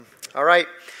All right.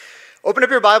 Open up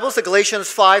your Bibles to Galatians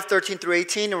 5:13 through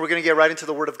 18, and we're going to get right into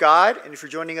the Word of God. And if you're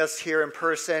joining us here in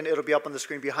person, it'll be up on the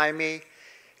screen behind me.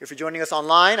 If you're joining us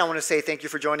online, I want to say thank you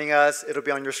for joining us. It'll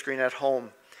be on your screen at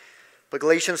home. But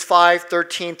Galatians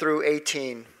 5:13 through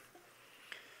 18.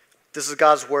 This is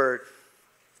God's Word.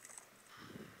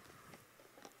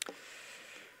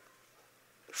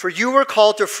 For you were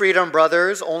called to freedom,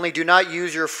 brothers, only do not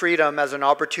use your freedom as an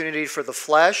opportunity for the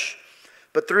flesh,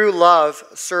 but through love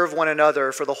serve one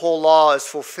another, for the whole law is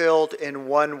fulfilled in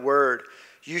one word.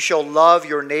 You shall love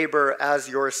your neighbor as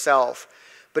yourself.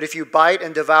 But if you bite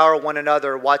and devour one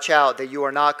another, watch out that you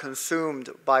are not consumed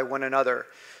by one another.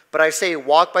 But I say,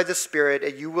 walk by the Spirit,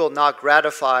 and you will not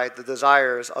gratify the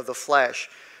desires of the flesh.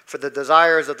 For the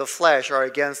desires of the flesh are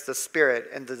against the Spirit,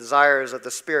 and the desires of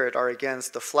the Spirit are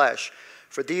against the flesh.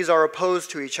 For these are opposed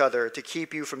to each other to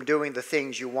keep you from doing the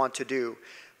things you want to do.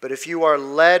 But if you are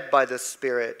led by the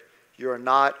Spirit, you are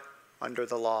not under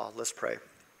the law. Let's pray.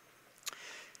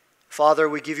 Father,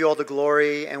 we give you all the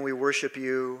glory and we worship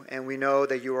you, and we know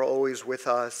that you are always with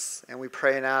us. And we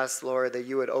pray and ask, Lord, that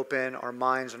you would open our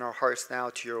minds and our hearts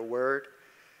now to your word.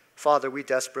 Father, we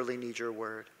desperately need your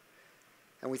word.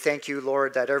 And we thank you,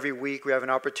 Lord, that every week we have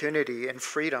an opportunity and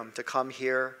freedom to come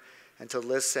here and to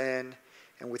listen,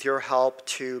 and with your help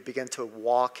to begin to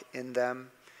walk in them.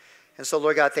 And so,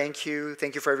 Lord God, thank you.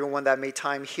 Thank you for everyone that made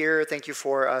time here. Thank you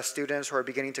for students who are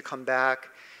beginning to come back.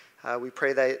 We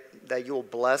pray that you will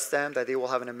bless them, that they will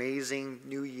have an amazing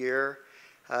new year.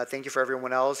 Thank you for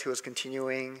everyone else who is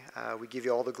continuing. We give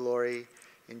you all the glory.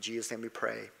 In Jesus' name we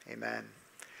pray. Amen.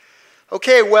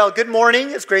 Okay, well, good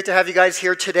morning. It's great to have you guys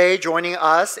here today joining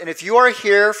us. And if you are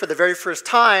here for the very first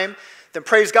time, then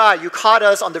praise God, you caught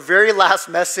us on the very last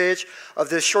message of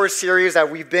this short series that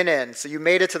we've been in. So you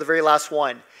made it to the very last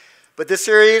one. But this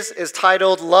series is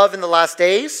titled Love in the Last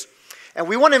Days. And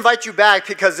we want to invite you back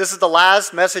because this is the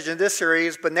last message in this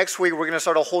series. But next week, we're going to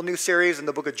start a whole new series in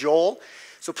the book of Joel.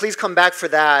 So please come back for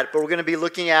that. But we're going to be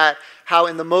looking at how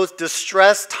in the most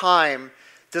distressed time,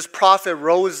 this prophet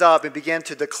rose up and began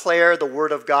to declare the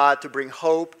word of God to bring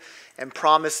hope and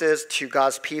promises to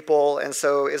God's people. And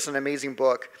so it's an amazing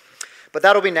book. But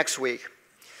that'll be next week.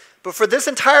 But for this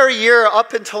entire year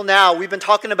up until now, we've been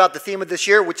talking about the theme of this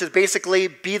year, which is basically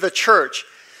be the church.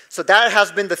 So that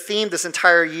has been the theme this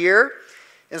entire year.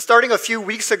 And starting a few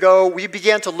weeks ago, we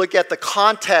began to look at the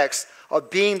context of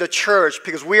being the church,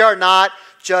 because we are not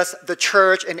just the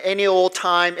church in any old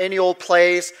time, any old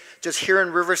place, just here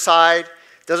in Riverside.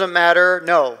 Doesn't matter,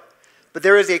 no. But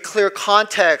there is a clear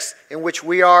context in which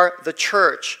we are the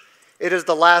church. It is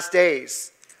the last days.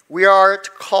 We are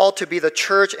called to be the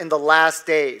church in the last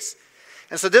days.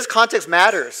 And so this context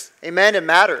matters. Amen, it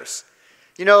matters.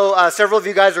 You know, several of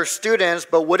you guys are students,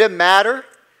 but would it matter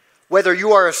whether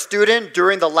you are a student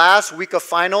during the last week of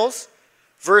finals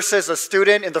versus a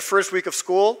student in the first week of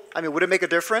school? I mean, would it make a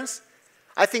difference?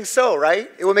 I think so, right?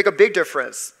 It would make a big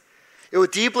difference. It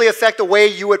would deeply affect the way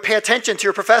you would pay attention to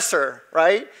your professor,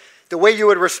 right? The way you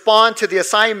would respond to the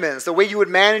assignments, the way you would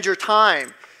manage your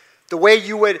time, the way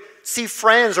you would see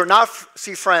friends or not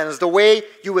see friends, the way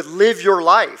you would live your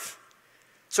life.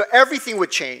 So everything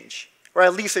would change, or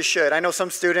at least it should. I know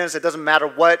some students, it doesn't matter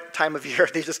what time of year,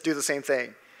 they just do the same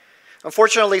thing.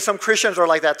 Unfortunately, some Christians are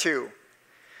like that too.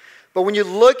 But when you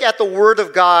look at the Word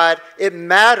of God, it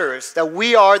matters that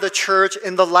we are the church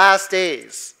in the last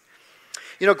days.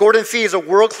 You know, Gordon Fee is a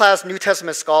world-class New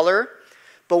Testament scholar.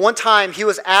 But one time he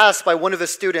was asked by one of his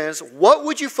students, what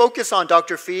would you focus on,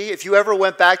 Dr. Fee, if you ever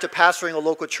went back to pastoring a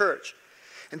local church?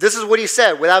 And this is what he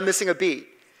said without missing a beat.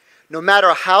 No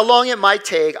matter how long it might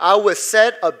take, I would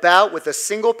set about with a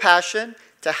single passion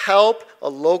to help a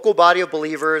local body of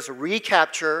believers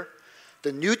recapture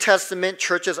the New Testament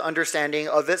church's understanding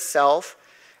of itself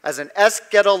as an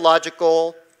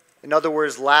eschatological, in other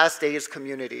words, last days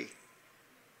community.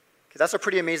 Okay, that's a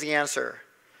pretty amazing answer.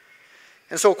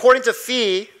 And so according to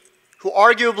Fee, who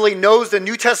arguably knows the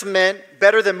New Testament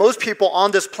better than most people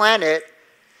on this planet,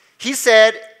 he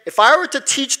said, if I were to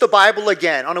teach the Bible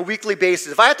again on a weekly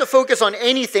basis, if I had to focus on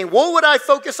anything, what would I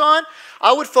focus on?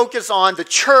 I would focus on the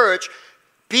church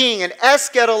being an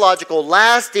eschatological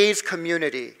last days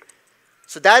community.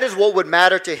 So that is what would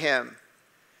matter to him.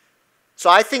 So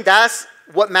I think that's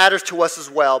what matters to us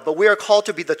as well. But we are called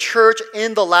to be the church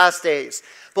in the last days.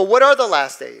 But what are the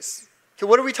last days? Okay,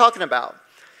 what are we talking about?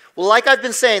 Well, like I've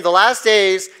been saying, the last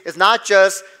days is not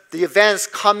just the events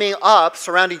coming up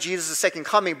surrounding Jesus' second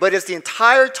coming, but it's the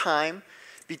entire time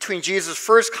between Jesus'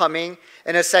 first coming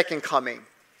and his second coming.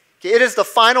 Okay, it is the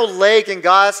final leg in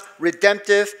God's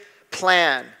redemptive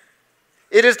plan.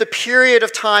 It is the period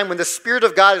of time when the Spirit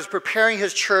of God is preparing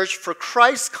his church for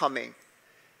Christ's coming.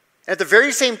 At the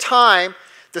very same time,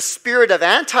 the spirit of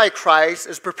Antichrist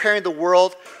is preparing the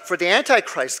world for the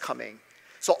Antichrist coming.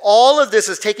 So all of this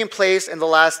is taking place in the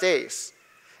last days.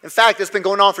 In fact, it's been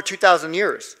going on for 2,000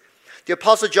 years. The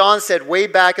Apostle John said way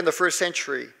back in the first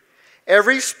century,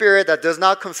 every spirit that does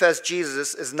not confess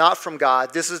Jesus is not from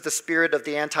God. This is the spirit of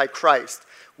the Antichrist,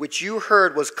 which you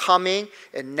heard was coming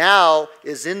and now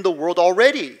is in the world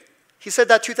already. He said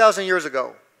that 2,000 years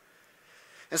ago.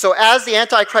 And so as the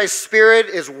Antichrist spirit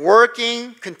is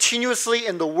working continuously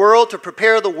in the world to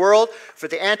prepare the world for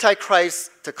the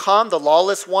Antichrist to come, the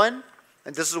lawless one,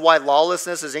 and this is why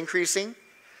lawlessness is increasing,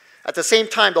 at the same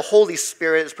time, the Holy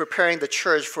Spirit is preparing the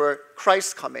church for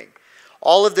Christ's coming.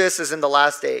 All of this is in the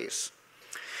last days.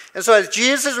 And so as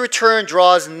Jesus' return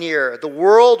draws near, the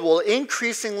world will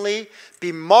increasingly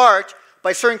be marked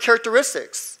by certain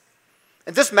characteristics.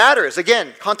 And this matters.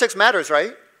 Again, context matters,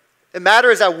 right? It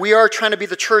matters that we are trying to be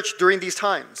the church during these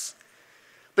times.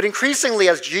 But increasingly,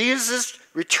 as Jesus'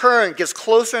 return gets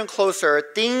closer and closer,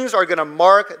 things are going to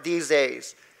mark these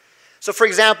days. So for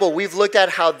example, we've looked at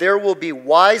how there will be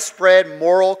widespread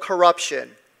moral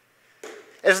corruption.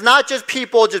 It's not just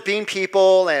people just being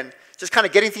people and just kind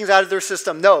of getting things out of their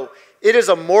system. No, it is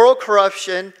a moral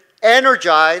corruption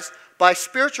energized by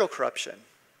spiritual corruption.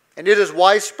 And it is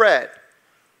widespread.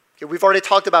 Okay, we've already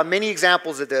talked about many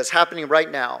examples of this happening right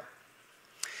now.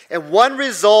 And one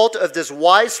result of this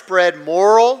widespread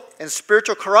moral and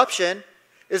spiritual corruption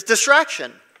is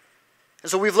distraction. And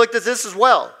so we've looked at this as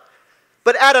well.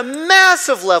 But at a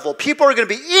massive level, people are going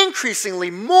to be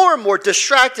increasingly more and more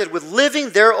distracted with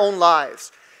living their own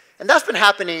lives. And that's been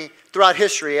happening throughout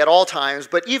history at all times,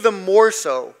 but even more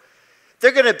so.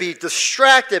 They're going to be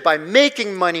distracted by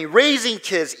making money, raising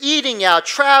kids, eating out,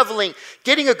 traveling,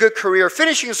 getting a good career,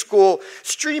 finishing school,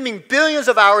 streaming billions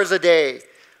of hours a day,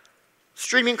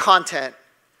 streaming content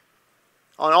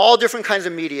on all different kinds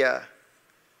of media.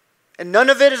 And none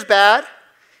of it is bad,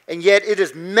 and yet it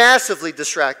is massively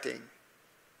distracting.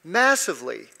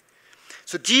 Massively.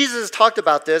 So Jesus talked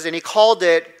about this, and he called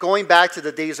it going back to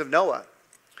the days of Noah.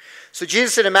 So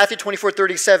Jesus said in Matthew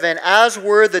 24:37, as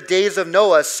were the days of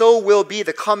Noah, so will be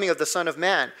the coming of the Son of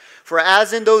Man. For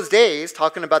as in those days,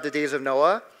 talking about the days of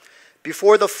Noah,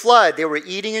 before the flood, they were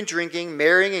eating and drinking,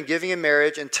 marrying and giving in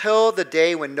marriage, until the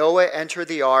day when Noah entered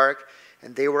the ark,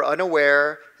 and they were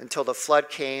unaware until the flood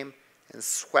came and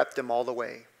swept them all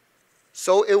away.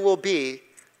 So it will be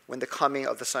when the coming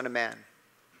of the Son of Man.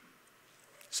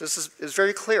 So this is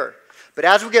very clear. But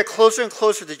as we get closer and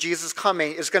closer to Jesus'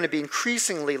 coming, it's going to be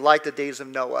increasingly like the days of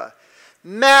Noah.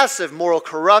 Massive moral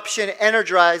corruption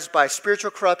energized by spiritual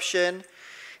corruption.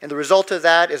 And the result of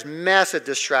that is massive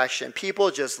distraction. People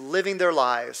just living their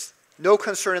lives. No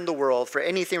concern in the world for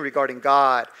anything regarding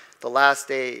God, the last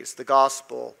days, the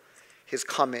gospel, his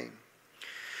coming.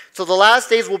 So the last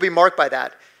days will be marked by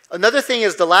that. Another thing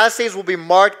is the last days will be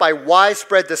marked by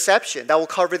widespread deception that will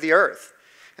cover the earth.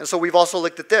 And so we've also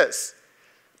looked at this.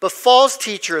 But false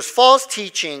teachers, false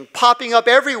teaching, popping up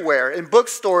everywhere in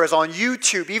bookstores, on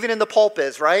YouTube, even in the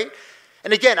pulpits, right?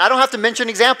 And again, I don't have to mention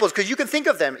examples because you can think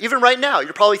of them. Even right now,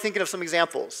 you're probably thinking of some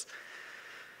examples.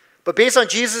 But based on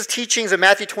Jesus' teachings in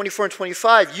Matthew 24 and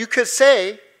 25, you could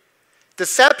say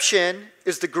deception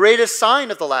is the greatest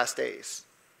sign of the last days.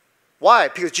 Why?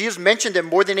 Because Jesus mentioned it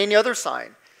more than any other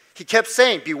sign. He kept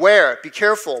saying, beware, be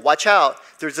careful, watch out.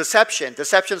 There's deception.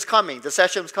 Deception's coming.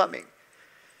 Deception's coming.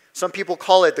 Some people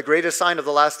call it the greatest sign of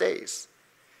the last days.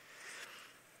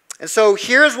 And so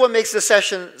here's what makes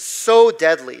deception so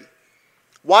deadly.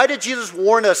 Why did Jesus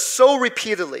warn us so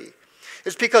repeatedly?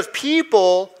 It's because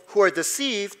people who are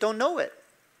deceived don't know it.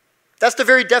 That's the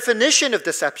very definition of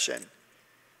deception.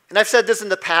 And I've said this in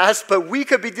the past, but we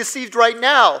could be deceived right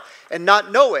now and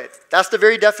not know it. That's the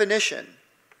very definition.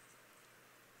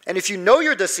 And if you know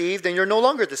you're deceived, then you're no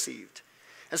longer deceived.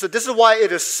 And so this is why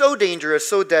it is so dangerous,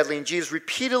 so deadly, and Jesus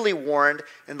repeatedly warned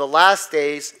in the last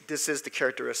days, this is the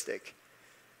characteristic.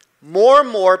 More and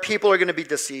more people are going to be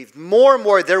deceived. More and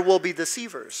more there will be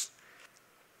deceivers.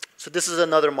 So this is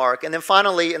another mark. And then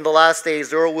finally, in the last days,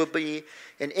 there will be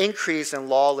an increase in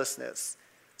lawlessness.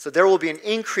 So there will be an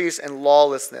increase in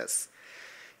lawlessness.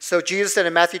 So Jesus said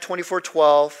in Matthew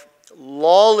 24:12,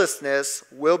 lawlessness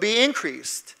will be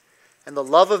increased, and the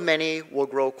love of many will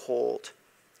grow cold.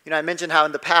 You know, I mentioned how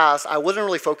in the past, I wasn't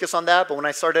really focused on that, but when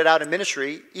I started out in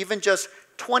ministry, even just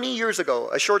 20 years ago,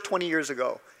 a short 20 years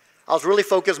ago, I was really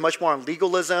focused much more on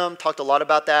legalism, talked a lot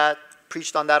about that,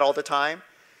 preached on that all the time.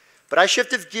 But I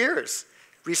shifted gears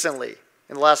recently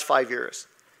in the last 5 years.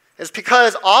 It's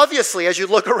because obviously, as you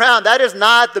look around, that is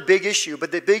not the big issue,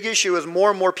 but the big issue is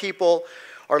more and more people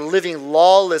are living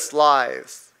lawless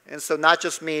lives. And so not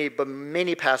just me, but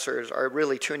many pastors are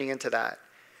really tuning into that.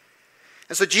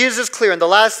 And so Jesus is clear. In the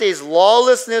last days,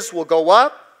 lawlessness will go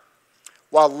up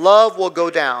while love will go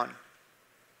down.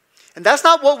 And that's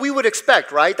not what we would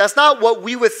expect, right? That's not what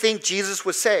we would think Jesus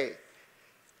would say.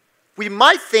 We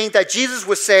might think that Jesus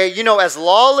would say, as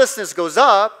lawlessness goes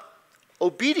up,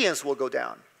 obedience will go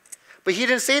down. But he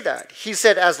didn't say that. He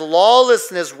said, as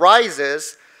lawlessness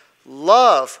rises,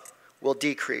 love will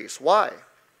decrease. Why?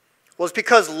 Well, it's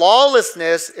because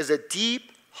lawlessness is a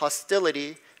deep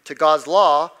hostility to God's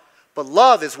law, but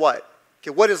love is what?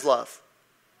 Okay, what is love?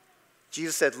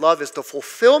 Jesus said love is the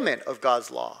fulfillment of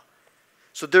God's law.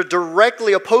 So they're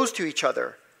directly opposed to each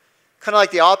other, kind of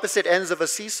like the opposite ends of a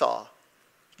seesaw.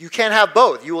 You can't have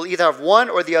both. You will either have one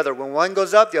or the other. When one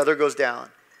goes up, the other goes down.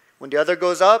 When the other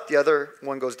goes up, the other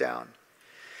one goes down.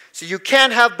 So you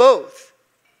can't have both.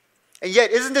 And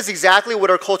yet, isn't this exactly what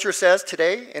our culture says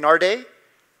today, in our day?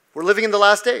 We're living in the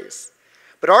last days.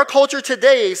 But our culture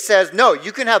today says, no,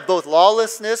 you can have both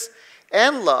lawlessness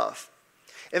and love.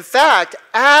 In fact,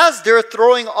 as they're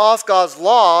throwing off God's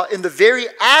law, in the very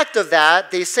act of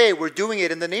that, they say, we're doing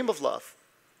it in the name of love.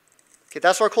 Okay,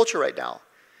 that's our culture right now.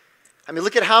 I mean,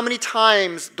 look at how many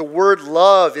times the word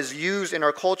love is used in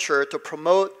our culture to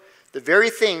promote the very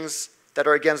things that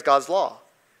are against God's law.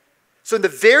 So in the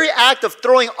very act of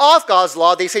throwing off God's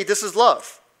law, they say this is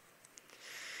love.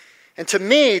 And to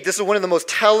me, this is one of the most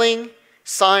telling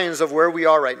signs of where we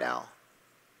are right now.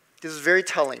 This is very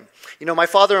telling. My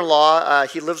father-in-law,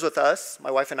 he lives with us,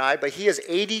 my wife and I, but he is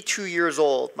 82 years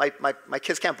old. My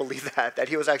kids can't believe that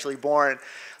he was actually born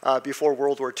before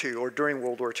World War II or during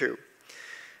World War II.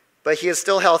 But he is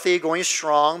still healthy, going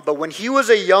strong. But when he was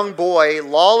a young boy,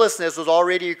 lawlessness was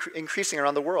already increasing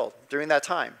around the world during that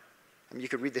time. I mean, you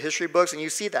could read the history books and you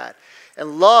see that.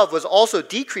 And love was also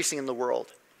decreasing in the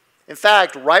world. In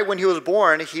fact, right when he was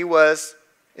born, he was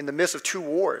in the midst of two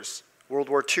wars, World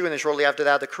War II, and then shortly after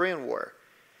that, the Korean War.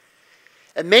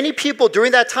 And many people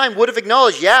during that time would have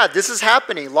acknowledged, yeah, this is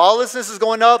happening. Lawlessness is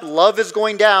going up, love is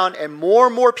going down, and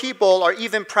more people are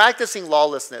even practicing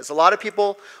lawlessness. A lot of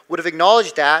people would have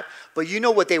acknowledged that, but you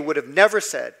know what they would have never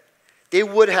said? They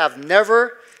would have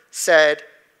never said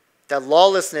that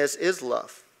lawlessness is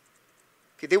love.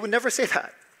 Okay, they would never say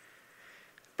that.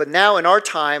 But now in our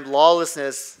time,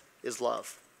 lawlessness is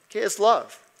love. Okay, it's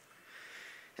love.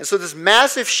 And so this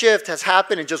massive shift has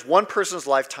happened in just one person's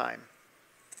lifetime.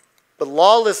 But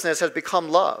lawlessness has become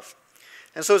love.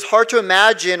 And so it's hard to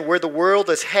imagine where the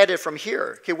world is headed from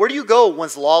here. Okay, where do you go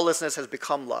once lawlessness has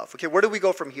become love? Okay, where do we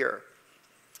go from here?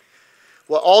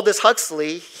 Well, Aldous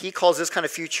Huxley, he calls this kind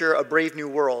of future a brave new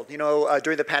world.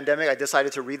 During the pandemic, I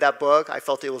decided to read that book. I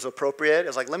felt it was appropriate. I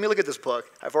was like, let me look at this book.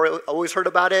 I've always heard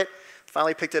about it.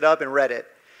 Finally picked it up and read it.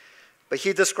 But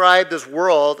he described this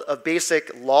world of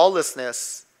basic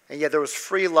lawlessness, and yet there was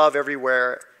free love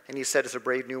everywhere, and he said it's a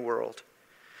brave new world.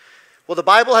 Well, the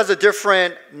Bible has a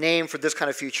different name for this kind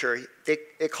of future.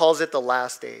 It calls it the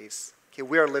last days. Okay,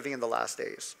 we are living in the last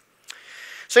days.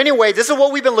 So anyway, this is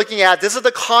what we've been looking at. This is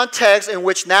the context in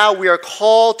which now we are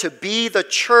called to be the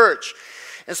church.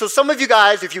 And so some of you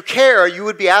guys, if you care, you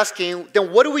would be asking,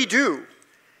 then what do we do?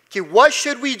 Okay, what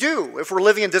should we do if we're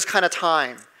living in this kind of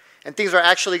time and things are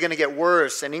actually going to get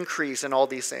worse and increase and all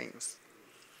these things?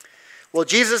 Well,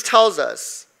 Jesus tells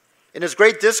us in his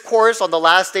great discourse on the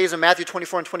last days in Matthew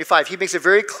 24 and 25, he makes it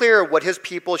very clear what his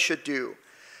people should do.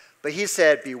 But he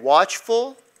said, be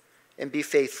watchful and be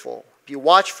faithful. Be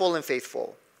watchful and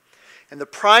faithful. And the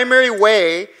primary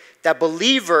way that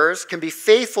believers can be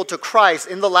faithful to Christ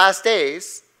in the last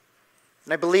days,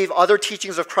 and I believe other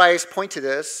teachings of Christ point to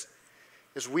this,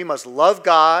 is we must love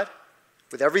God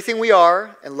with everything we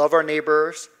are and love our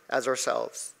neighbors as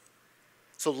ourselves.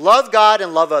 So love God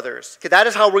and love others. Okay, that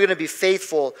is how we're going to be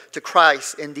faithful to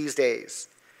Christ in these days.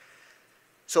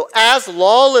 So as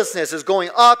lawlessness is going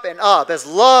up and up, as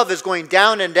love is going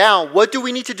down and down, what do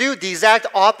we need to do? The exact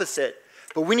opposite.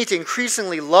 But we need to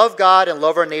increasingly love God and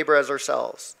love our neighbor as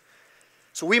ourselves.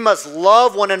 So we must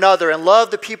love one another and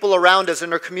love the people around us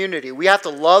in our community. We have to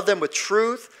love them with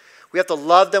truth. We have to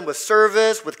love them with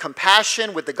service, with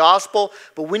compassion, with the gospel.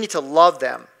 But we need to love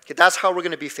them. Okay, that's how we're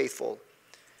going to be faithful.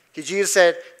 Because Jesus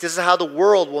said, this is how the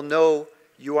world will know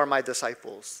you are my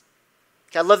disciples.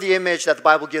 Okay, I love the image that the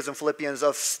Bible gives in Philippians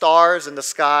of stars in the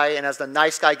sky, and as the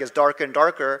night sky gets darker and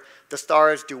darker, the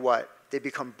stars do what? They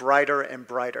become brighter and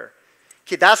brighter.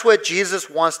 Okay, that's what Jesus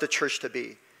wants the church to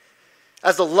be.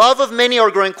 As the love of many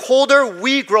are growing colder,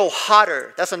 we grow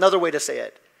hotter. That's another way to say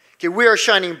it. Okay, we are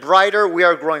shining brighter, we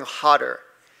are growing hotter.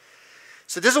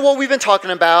 So this is what we've been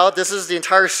talking about. This is the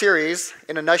entire series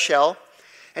in a nutshell.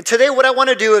 And today what I want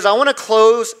to do is I want to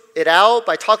close it out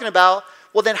by talking about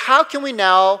well, then how can we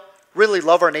now really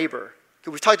love our neighbor?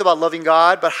 Okay, we've talked about loving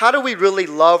God, but how do we really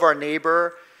love our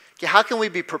neighbor? Okay, how can we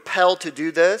be propelled to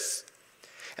do this?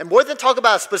 And more than talk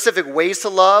about specific ways to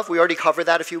love, we already covered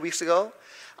that a few weeks ago,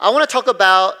 I want to talk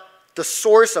about the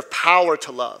source of power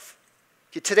to love.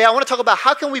 Okay, today I want to talk about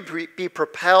how can we be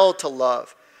propelled to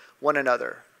love one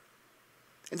another.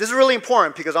 And this is really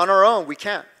important because on our own, we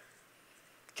can't.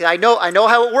 Okay, I know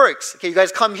how it works. Okay, you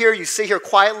guys come here, you sit here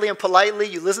quietly and politely,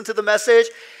 you listen to the message,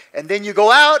 and then you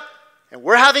go out, and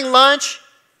we're having lunch,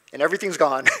 and everything's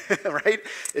gone, right?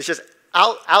 It's just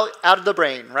out of the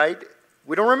brain, right?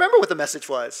 We don't remember what the message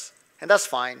was, and that's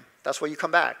fine. That's why you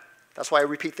come back. That's why I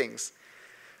repeat things.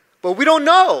 But we don't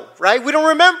know, right? We don't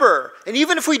remember. And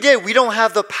even if we did, we don't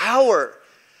have the power.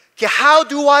 Okay, how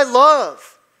do I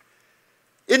love?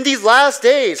 In these last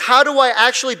days, how do I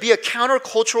actually be a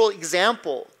countercultural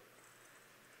example?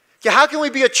 Yeah, how can we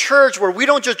be a church where we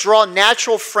don't just draw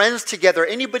natural friends together?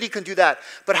 Anybody can do that.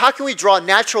 But how can we draw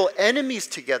natural enemies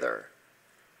together?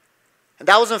 And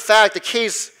that was in fact the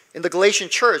case in the Galatian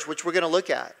church, which we're going to look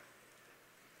at.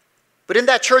 But in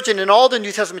that church and in all the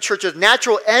New Testament churches,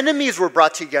 natural enemies were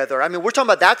brought together. I mean, we're talking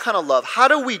about that kind of love. How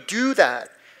do we do that?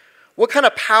 What kind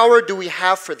of power do we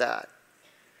have for that?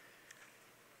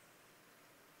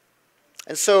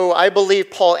 And so I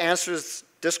believe Paul answers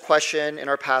this question in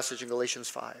our passage in Galatians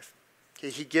 5. Okay,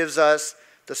 he gives us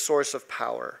the source of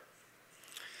power.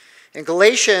 And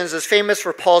Galatians is famous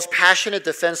for Paul's passionate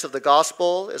defense of the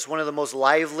gospel. It's one of the most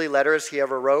lively letters he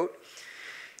ever wrote.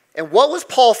 And what was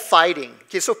Paul fighting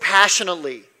so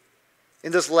passionately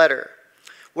in this letter?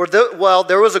 Well,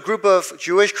 there was a group of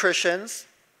Jewish Christians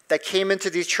that came into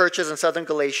these churches in southern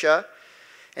Galatia.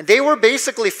 And they were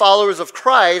basically followers of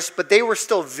Christ, but they were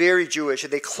still very Jewish.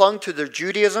 And they clung to their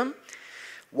Judaism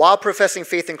while professing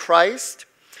faith in Christ.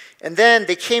 And then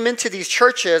they came into these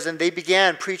churches and they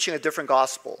began preaching a different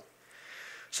gospel.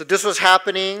 So this was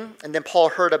happening, and then Paul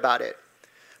heard about it.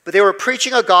 But they were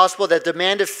preaching a gospel that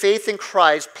demanded faith in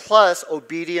Christ plus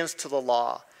obedience to the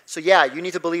law. So yeah, you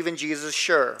need to believe in Jesus,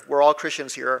 sure. We're all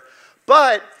Christians here.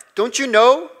 But don't you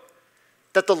know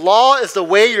that the law is the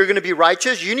way you're going to be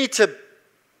righteous? You need to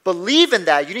believe in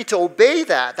that. You need to obey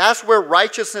that. That's where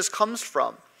righteousness comes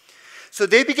from. So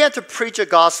they began to preach a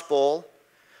gospel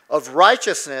of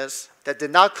righteousness that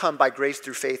did not come by grace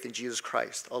through faith in Jesus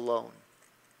Christ alone.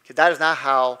 Okay, that is not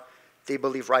how they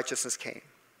believe righteousness came.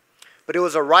 But it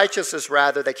was a righteousness,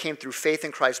 rather, that came through faith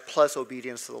in Christ plus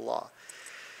obedience to the law.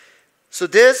 So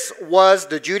this was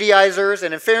the Judaizers,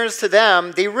 and in fairness to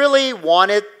them, they really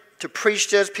wanted to preach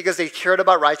this because they cared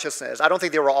about righteousness. I don't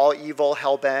think they were all evil,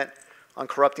 hell-bent on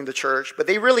corrupting the church, but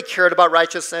they really cared about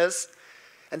righteousness,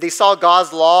 and they saw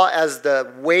God's law as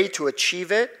the way to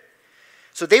achieve it.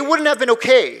 So they wouldn't have been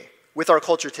okay with our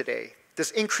culture today,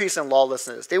 this increase in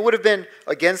lawlessness. They would have been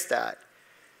against that.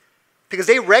 Because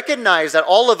they recognize that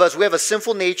all of us, we have a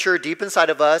sinful nature deep inside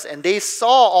of us, and they saw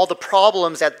all the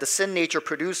problems that the sin nature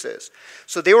produces.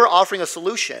 So they were offering a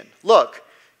solution. Look,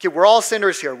 okay, we're all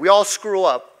sinners here. We all screw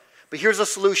up. But here's a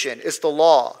solution. It's the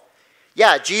law.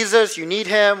 Yeah, Jesus, you need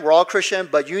him. We're all Christian,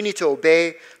 but you need to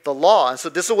obey the law. And so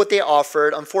this is what they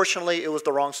offered. Unfortunately, it was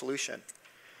the wrong solution.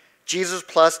 Jesus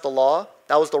plus the law,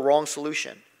 that was the wrong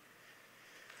solution.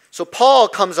 So Paul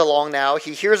comes along now,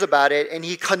 he hears about it, and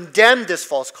he condemned this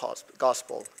false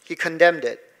gospel. He condemned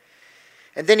it.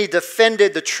 And then he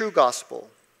defended the true gospel.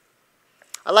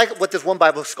 I like what this one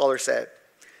Bible scholar said.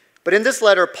 But in this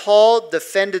letter, Paul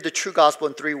defended the true gospel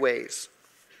in 3 ways.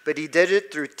 But he did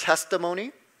it through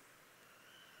testimony.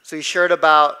 So he shared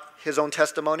about his own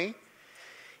testimony.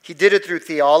 He did it through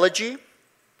theology.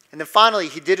 And then finally,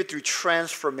 he did it through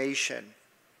transformation.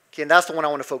 Okay, and that's the one I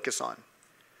want to focus on.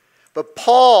 But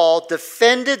Paul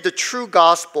defended the true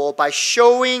gospel by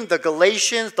showing the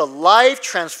Galatians the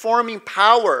life-transforming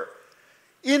power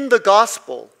in the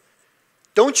gospel.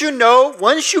 Don't you know,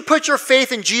 once you put your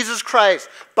faith in Jesus Christ,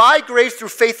 by grace through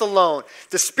faith alone,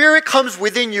 the Spirit comes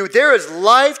within you, there is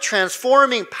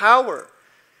life-transforming power.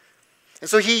 And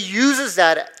so he uses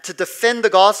that to defend the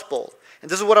gospel.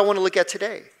 And this is what I want to look at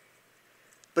today.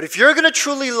 But if you're going to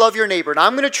truly love your neighbor, and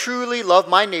I'm going to truly love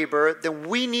my neighbor, then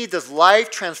we need this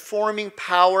life-transforming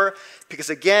power, because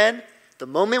again, the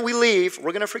moment we leave,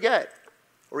 we're going to forget.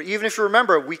 Or even if you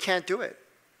remember, we can't do it.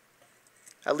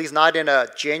 At least not in a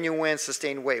genuine,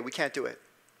 sustained way. We can't do it.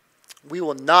 We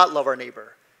will not love our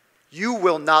neighbor. You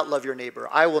will not love your neighbor.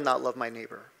 I will not love my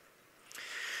neighbor.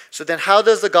 So then how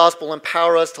does the gospel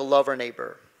empower us to love our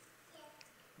neighbor?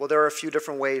 Well, there are a few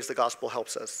different ways the gospel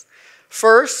helps us.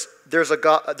 First, there's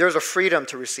a freedom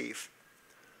to receive.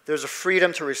 There's a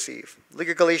freedom to receive. Look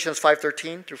at Galatians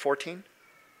 5:13 through 14.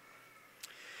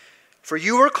 For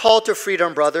you were called to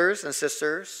freedom, brothers and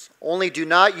sisters. Only do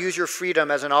not use your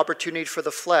freedom as an opportunity for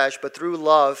the flesh, but through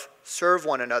love serve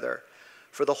one another.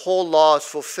 For the whole law is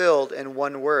fulfilled in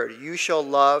one word: you shall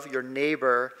love your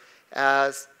neighbor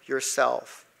as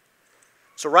yourself.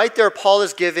 So right there, Paul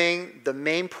is giving the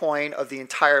main point of the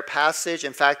entire passage,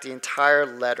 in fact, the entire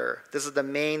letter. This is the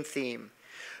main theme.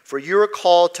 For you are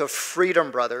called to freedom,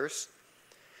 brothers.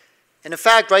 And in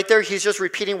fact, right there, he's just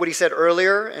repeating what he said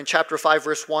earlier in chapter 5,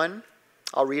 verse 1.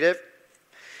 I'll read it.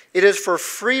 It is for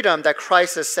freedom that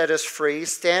Christ has set us free.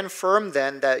 Stand firm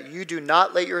then, that you do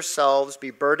not let yourselves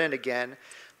be burdened again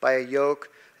by a yoke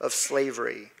of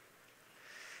slavery.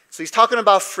 So he's talking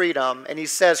about freedom, and he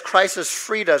says Christ has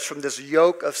freed us from this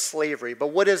yoke of slavery. But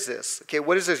what is this? Okay,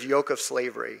 what is this yoke of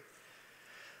slavery?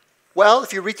 Well,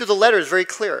 if you read through the letter, it's very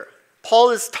clear.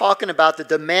 Paul is talking about the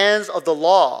demands of the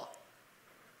law.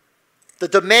 The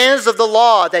demands of the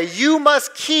law that you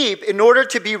must keep in order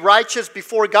to be righteous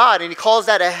before God. And he calls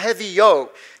that a heavy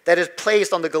yoke that is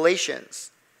placed on the Galatians.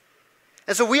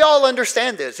 And so we all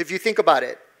understand this, if you think about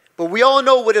it. But we all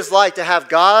know what it's like to have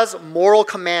God's moral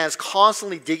commands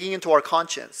constantly digging into our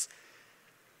conscience.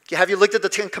 Okay, have you looked at the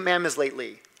 10 Commandments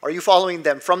lately? Are you following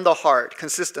them from the heart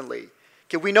consistently?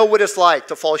 Okay, we know what it's like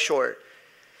to fall short.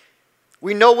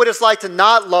 We know what it's like to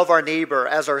not love our neighbor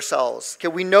as ourselves. Okay,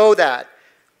 we know that,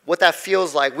 what that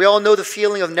feels like. We all know the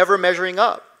feeling of never measuring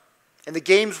up. And the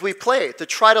games we play to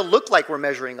try to look like we're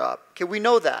measuring up. Okay, we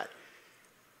know that.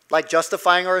 Like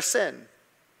justifying our sin.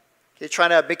 Okay,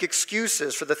 trying to make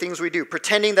excuses for the things we do.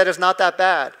 Pretending that it's not that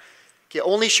bad. Okay,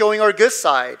 only showing our good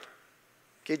side.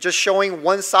 Okay, just showing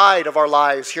one side of our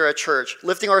lives here at church.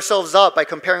 Lifting ourselves up by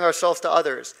comparing ourselves to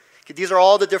others. Okay, these are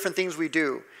all the different things we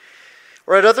do.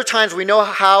 Or at other times, we know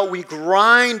how we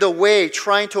grind away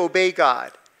trying to obey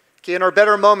God. Okay, in our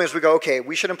better moments, we go, okay,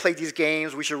 we shouldn't play these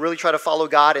games. We should really try to follow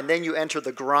God. And then you enter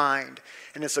the grind.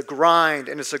 And it's a grind,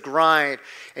 and it's a grind.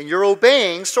 And you're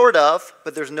obeying, sort of,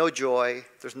 but there's no joy.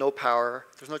 There's no power.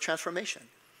 There's no transformation.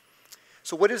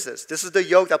 So what is this? This is the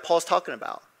yoke that Paul's talking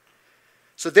about.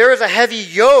 So there is a heavy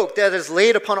yoke that is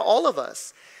laid upon all of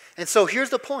us. And so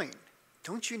here's the point.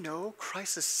 Don't you know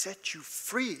Christ has set you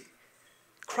free?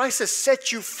 Christ has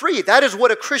set you free. That is what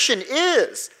a Christian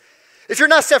is. If you're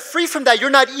not set free from that, you're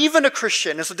not even a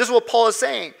Christian. And so this is what Paul is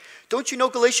saying. Don't you know,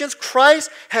 Galatians? Christ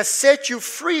has set you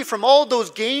free from all those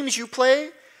games you play,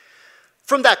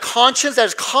 from that conscience that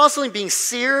is constantly being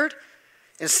seared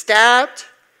and stabbed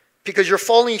because you're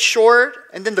falling short,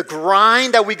 and then the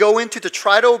grind that we go into to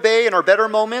try to obey in our better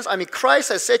moments. I mean, Christ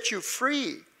has set you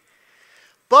free.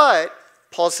 But,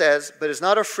 Paul says, but it's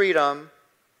not a freedom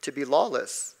to be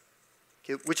lawless,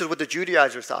 okay, which is what the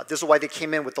Judaizers thought. This is why they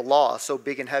came in with the law so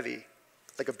big and heavy.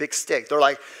 Like a big stick. They're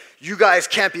like, you guys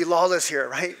can't be lawless here,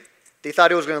 right? They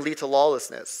thought it was going to lead to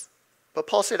lawlessness. But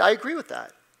Paul said, I agree with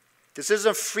that. This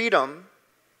isn't freedom.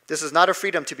 This is not a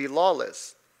freedom to be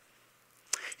lawless.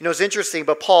 You know, it's interesting,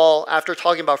 but Paul, after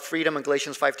talking about freedom in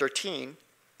Galatians 5:13,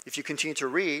 if you continue to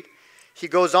read, he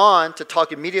goes on to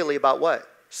talk immediately about what?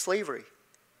 Slavery.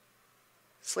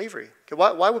 Slavery. Okay,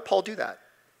 why would Paul do that?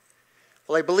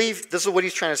 Well, I believe this is what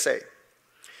he's trying to say.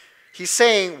 He's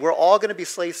saying we're all going to be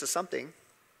slaves to something.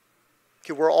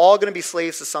 Okay, we're all going to be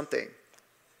slaves to something.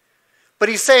 But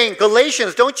he's saying,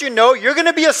 Galatians, don't you know you're going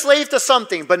to be a slave to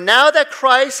something, but now that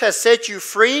Christ has set you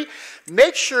free,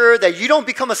 make sure that you don't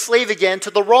become a slave again to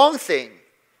the wrong thing.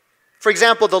 For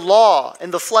example, the law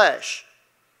and the flesh.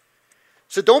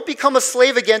 So don't become a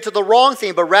slave again to the wrong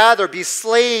thing, but rather be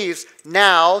slaves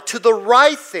now to the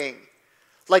right thing,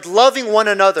 like loving one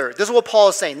another. This is what Paul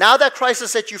is saying. Now that Christ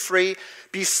has set you free,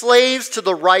 be slaves to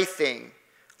the right thing,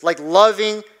 like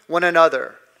loving one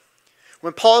another.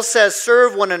 When Paul says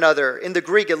serve one another, in the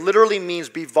Greek, it literally means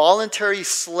be voluntary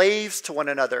slaves to one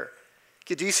another.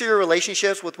 Okay, do you see your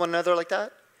relationships with one another like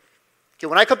that? Okay,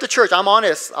 when I come to church, I'm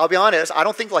honest. I'll be honest. I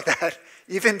don't think like that.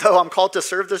 Even though I'm called to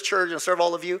serve this church and serve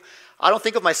all of you, I don't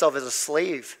think of myself as a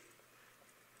slave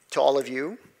to all of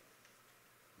you.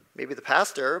 Maybe the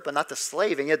pastor, but not the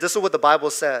slave. And yet this is what the Bible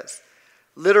says.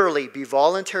 Literally, be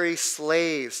voluntary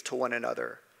slaves to one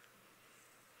another.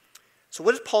 So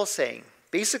what is Paul saying?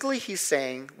 Basically, he's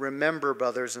saying, remember,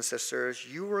 brothers and sisters,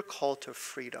 you were called to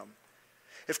freedom.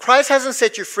 If Christ hasn't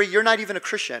set you free, you're not even a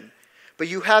Christian, but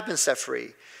you have been set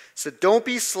free. So don't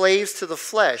be slaves to the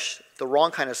flesh, the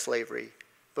wrong kind of slavery,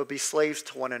 but be slaves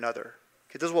to one another.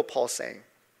 Okay, this is what Paul's saying.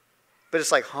 But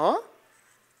it's like, huh?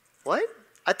 What?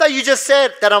 I thought you just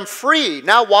said that I'm free.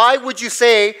 Now why would you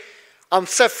say I'm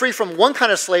set free from one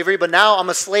kind of slavery, but now I'm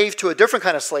a slave to a different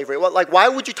kind of slavery? Well, like, why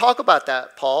would you talk about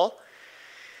that, Paul?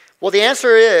 Well, the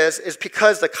answer is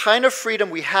because the kind of freedom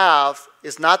we have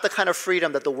is not the kind of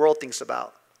freedom that the world thinks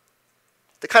about.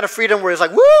 The kind of freedom where it's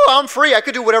like, woo, I'm free. I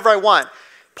could do whatever I want.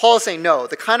 Paul is saying, no,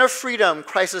 the kind of freedom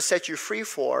Christ has set you free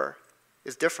for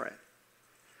is different.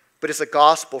 But it's a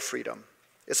gospel freedom.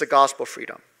 It's a gospel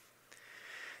freedom.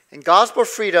 And gospel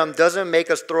freedom doesn't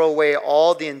make us throw away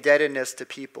all the indebtedness to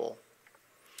people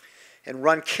and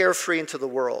run carefree into the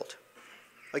world.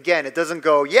 Again, it doesn't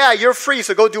go, yeah, you're free,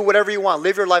 so go do whatever you want.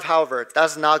 Live your life however.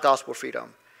 That's not gospel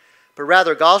freedom. But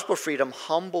rather, gospel freedom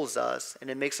humbles us and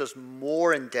it makes us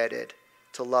more indebted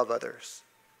to love others.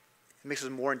 It makes us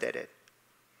more indebted.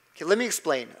 Okay, let me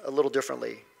explain a little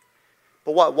differently.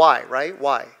 But what? Why, right?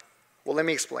 Why? Well, let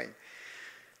me explain.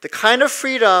 The kind of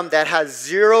freedom that has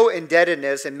zero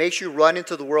indebtedness and makes you run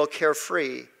into the world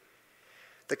carefree,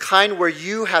 the kind where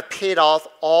you have paid off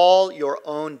all your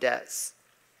own debts.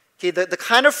 Okay, the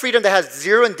kind of freedom that has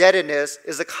zero indebtedness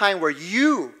is the kind where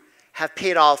you have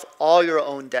paid off all your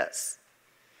own debts.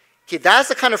 Okay, that's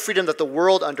the kind of freedom that the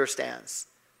world understands.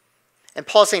 And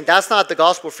Paul's saying that's not the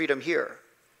gospel freedom here.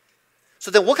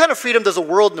 So then what kind of freedom does the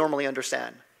world normally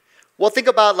understand? Well, think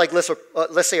about, like,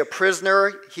 let's say a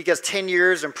prisoner. He gets 10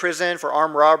 years in prison for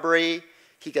armed robbery.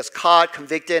 He gets caught,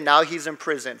 convicted. Now he's in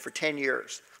prison for 10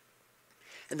 years.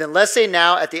 And then let's say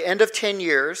now, at the end of 10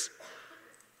 years,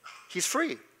 he's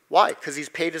free. Why? Because he's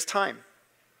paid his time.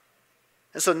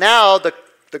 And so now the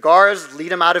guards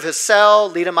lead him out of his cell,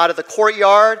 lead him out of the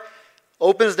courtyard,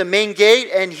 opens the main gate,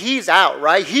 and he's out,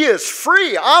 right? He is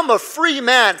free. I'm a free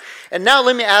man. And now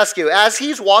let me ask you, as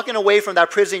he's walking away from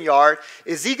that prison yard,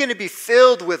 is he going to be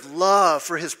filled with love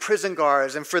for his prison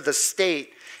guards and for the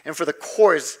state and for the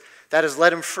courts that has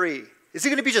let him free? Is he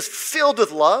going to be just filled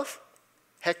with love?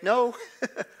 Heck no.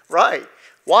 Right.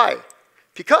 Why?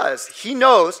 Because he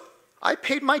knows, I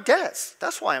paid my debts.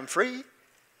 That's why I'm free.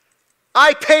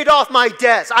 I paid off my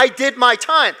debts. I did my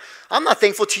time. I'm not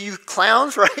thankful to you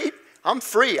clowns, right? I'm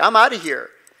free. I'm out of here.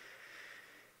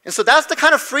 And so that's the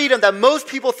kind of freedom that most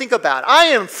people think about. I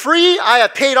am free. I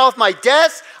have paid off my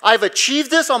debts. I've achieved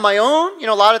this on my own. You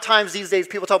know, a lot of times these days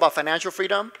people talk about financial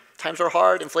freedom. Times are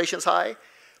hard. Inflation's high.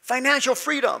 Financial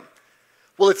freedom.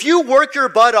 Well, if you work your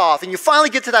butt off and you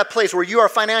finally get to that place where you are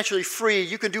financially free,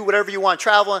 you can do whatever you want,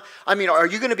 travel. I mean, are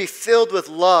you going to be filled with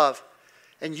love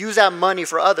and use that money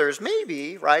for others?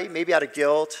 Maybe, right? Maybe out of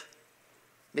guilt.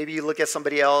 Maybe you look at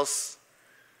somebody else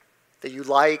that you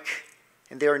like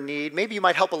and they're in need. Maybe you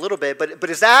might help a little bit, but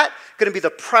is that going to be the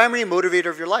primary motivator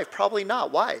of your life? Probably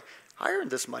not. Why? I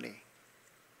earned this money.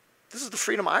 This is the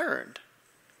freedom I earned.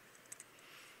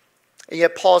 And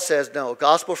yet Paul says, no,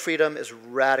 gospel freedom is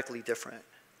radically different.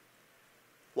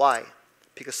 Why?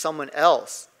 Because someone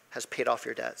else has paid off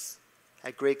your debts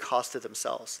at great cost to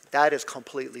themselves. That is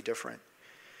completely different.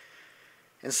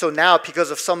 And so now,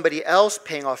 because of somebody else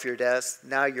paying off your debts,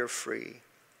 now you're free.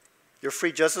 You're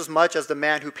free just as much as the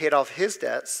man who paid off his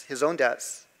debts, his own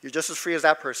debts. You're just as free as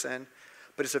that person,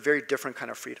 but it's a very different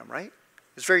kind of freedom, right?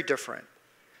 It's very different.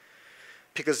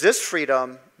 Because this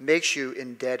freedom makes you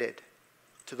indebted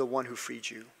to the one who freed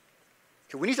you.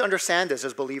 Okay, we need to understand this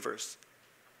as believers.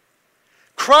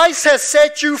 Christ has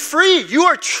set you free. You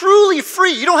are truly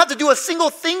free. You don't have to do a single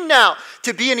thing now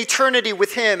to be in eternity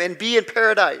with him and be in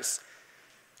paradise.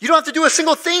 You don't have to do a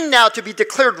single thing now to be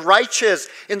declared righteous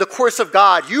in the courts of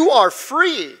God. You are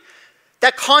free.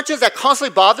 That conscience that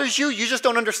constantly bothers you, you just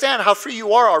don't understand how free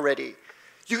you are already.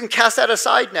 You can cast that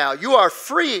aside now. You are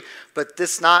free, but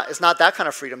it's not that kind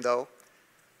of freedom, though.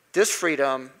 This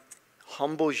freedom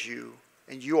humbles you,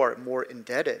 and you are more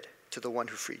indebted to the one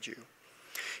who freed you.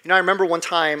 You know, I remember one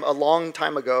time, a long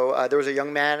time ago, there was a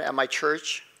young man at my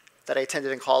church that I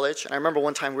attended in college. And I remember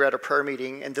one time we were at a prayer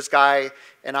meeting, and this guy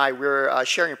and I, we were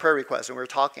sharing a prayer request, and we were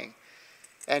talking.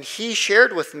 And he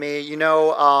shared with me, you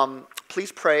know,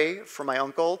 please pray for my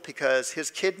uncle because his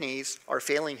kidneys are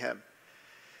failing him.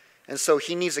 And so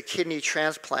he needs a kidney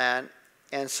transplant.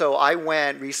 And so I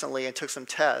went recently and took some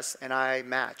tests, and I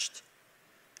matched.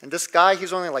 And this guy,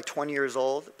 he's only like 20 years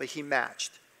old, but he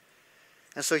matched.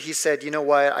 And so he said, you know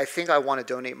what, I think I want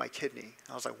to donate my kidney.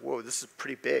 I was like, whoa, this is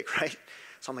pretty big, right?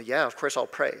 So I'm like, yeah, of course I'll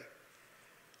pray.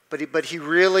 But he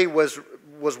really was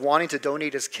wanting to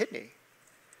donate his kidney.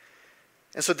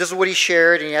 And so this is what he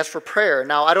shared, and he asked for prayer.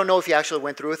 Now, I don't know if he actually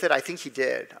went through with it. I think he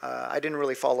did. I didn't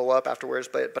really follow up afterwards,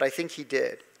 but I think he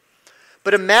did.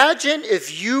 But imagine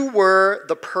if you were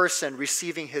the person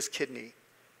receiving his kidney.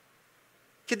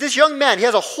 This young man, he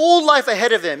has a whole life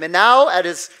ahead of him, and now in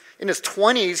his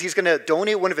 20s, he's going to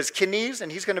donate one of his kidneys, and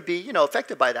he's going to be, you know,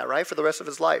 affected by that, right, for the rest of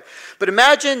his life. But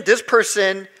imagine this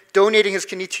person donating his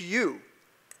kidney to you,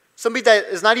 somebody that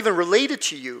is not even related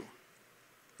to you.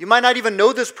 You might not even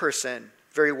know this person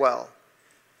very well.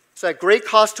 So at great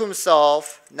cost to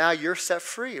himself, now you're set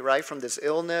free, right, from this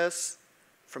illness,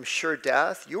 from sure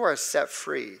death, you are set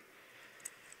free.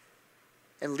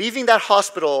 And leaving that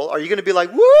hospital, are you going to be like,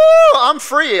 woo, I'm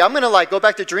free. I'm going to go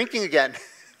back to drinking again,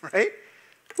 right?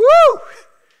 Woo!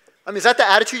 I mean, is that the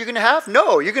attitude you're going to have?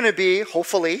 No, you're going to be,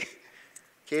 hopefully,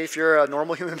 okay, if you're a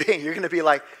normal human being, you're going to be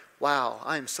like, wow,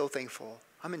 I am so thankful.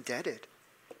 I'm indebted.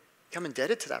 I'm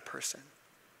indebted to that person.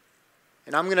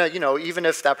 And I'm going to, even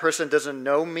if that person doesn't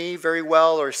know me very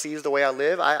well or sees the way I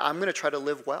live, I'm going to try to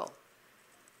live well.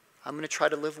 I'm going to try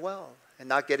to live well and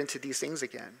not get into these things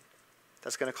again.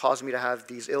 That's going to cause me to have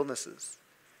these illnesses.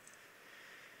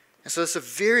 And so it's a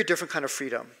very different kind of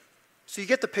freedom. So you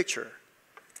get the picture.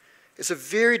 It's a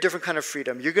very different kind of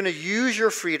freedom. You're going to use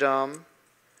your freedom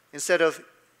instead of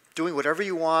doing whatever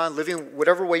you want, living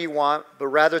whatever way you want, but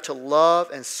rather to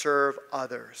love and serve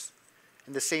others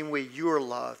in the same way you are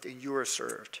loved and you are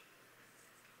served.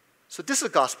 So this is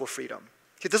gospel freedom.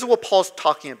 Okay, this is what Paul's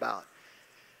talking about.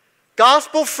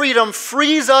 Gospel freedom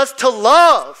frees us to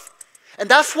love. And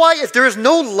that's why if there is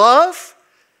no love,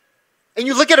 and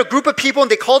you look at a group of people and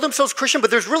they call themselves Christian,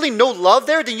 but there's really no love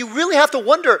there, then you really have to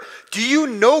wonder, do you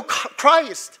know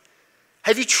Christ?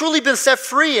 Have you truly been set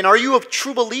free? And are you a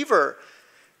true believer?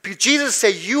 Because Jesus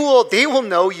said, they will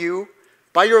know you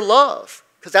by your love.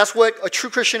 Because that's what a true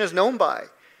Christian is known by.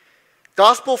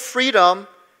 Gospel freedom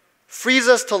frees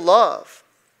us to love.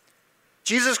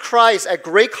 Jesus Christ, at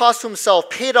great cost to himself,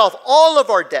 paid off all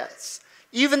of our debts,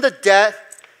 even the debt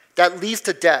that leads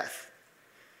to death.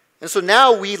 And so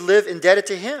now we live indebted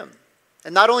to him.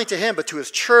 And not only to him, but to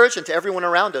his church and to everyone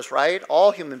around us, right?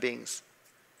 All human beings,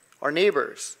 our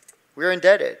neighbors. We are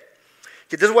indebted.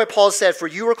 Okay, this is why Paul said, for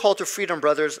you are called to freedom,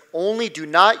 brothers. Only do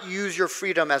not use your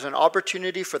freedom as an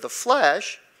opportunity for the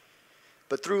flesh,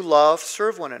 but through love,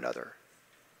 serve one another.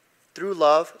 Through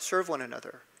love, serve one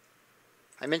another.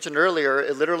 I mentioned earlier,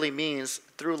 it literally means,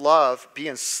 through love, be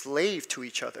enslaved to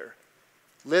each other.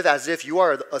 Live as if you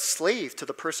are a slave to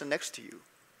the person next to you.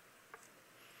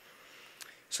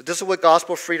 So this is what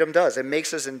gospel freedom does. It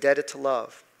makes us indebted to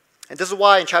love. And this is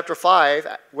why in chapter 5,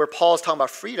 where Paul is talking about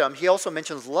freedom, he also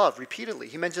mentions love repeatedly.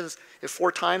 He mentions it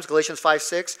 4 times, Galatians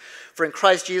 5:6. For in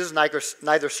Christ Jesus,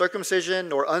 neither circumcision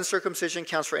nor uncircumcision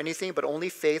counts for anything, but only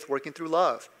faith working through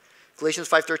love. Galatians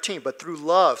 5:13, but through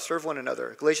love serve one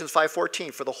another. Galatians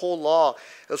 5:14, for the whole law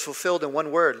is fulfilled in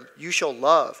one word, you shall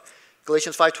love.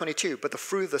 Galatians 5:22, but the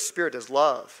fruit of the Spirit is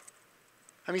love.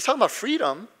 I mean, he's talking about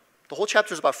freedom. The whole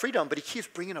chapter is about freedom, but he keeps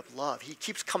bringing up love. He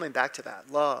keeps coming back to that.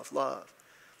 Love, love.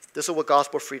 This is what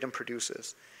gospel freedom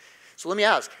produces. So let me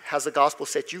ask, has the gospel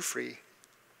set you free?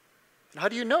 And how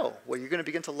do you know? Well, you're going to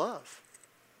begin to love.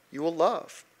 You will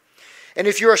love. And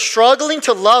if you're struggling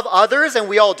to love others, and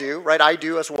we all do, right? I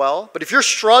do as well. But if you're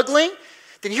struggling,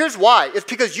 then here's why. It's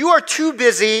because you are too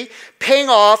busy paying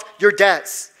off your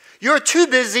debts. You're too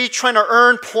busy trying to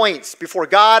earn points before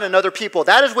God and other people.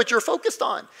 That is what you're focused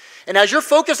on. And as you're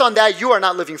focused on that, you are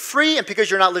not living free. And because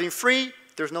you're not living free,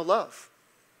 there's no love.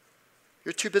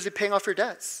 You're too busy paying off your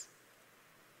debts,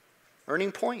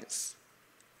 earning points.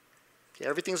 Okay,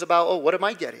 everything's about, what am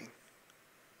I getting?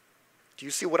 Do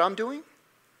you see what I'm doing?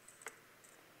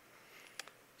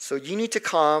 So we need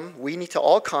to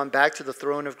all come back to the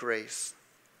throne of grace.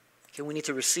 Okay, we need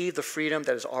to receive the freedom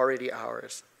that is already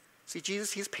ours. See,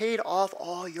 Jesus, he's paid off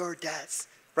all your debts,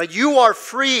 right? You are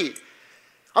free.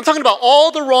 I'm talking about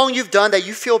all the wrong you've done that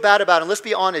you feel bad about. And let's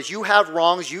be honest, you have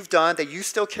wrongs you've done that you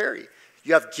still carry.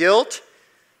 You have guilt.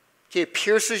 Okay, it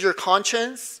pierces your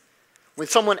conscience. When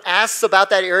someone asks about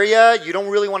that area, you don't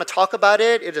really want to talk about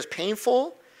it. It is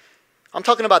painful. I'm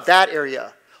talking about that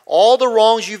area. All the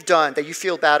wrongs you've done that you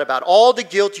feel bad about. All the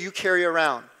guilt you carry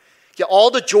around. Okay,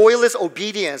 all the joyless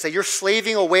obedience that you're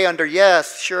slaving away under.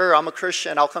 Yes, sure, I'm a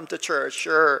Christian. I'll come to church.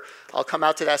 Sure, I'll come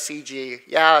out to that CG.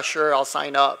 Yeah, sure, I'll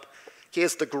sign up. Okay,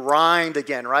 it's the grind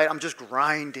again, right? I'm just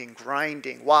grinding.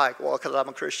 Why? Well, because I'm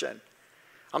a Christian.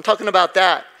 I'm talking about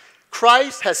that.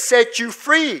 Christ has set you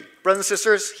free. Brothers and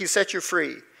sisters, he set you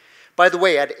free. By the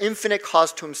way, at infinite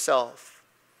cost to himself.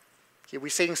 Okay, we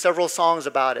sing several songs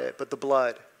about it, but the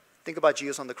blood. Think about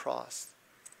Jesus on the cross.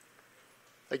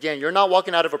 Again, you're not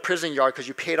walking out of a prison yard because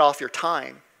you paid off your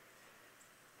time.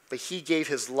 But he gave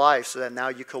his life so that now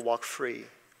you could walk free.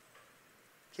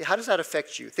 Okay, how does that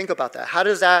affect you? Think about that. How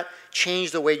does that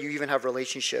change the way you even have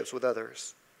relationships with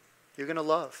others? You're going to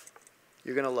love.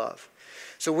 You're going to love.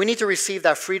 So we need to receive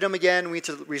that freedom again. We need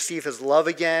to receive his love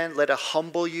again. Let it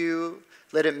humble you.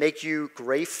 Let it make you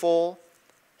grateful.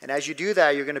 And as you do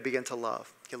that, you're going to begin to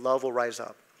love. Your love will rise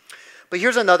up. But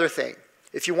here's another thing.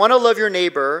 If you want to love your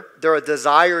neighbor, there are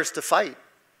desires to fight.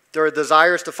 There are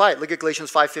desires to fight. Look at Galatians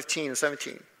 5:15 and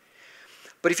 17.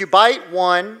 But if you bite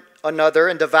one another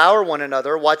and devour one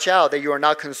another, watch out that you are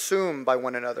not consumed by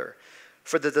one another.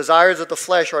 For the desires of the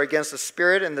flesh are against the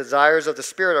Spirit, and the desires of the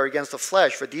Spirit are against the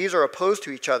flesh. For these are opposed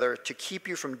to each other to keep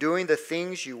you from doing the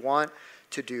things you want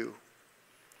to do.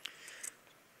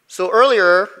 So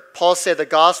earlier, Paul said the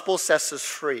gospel sets us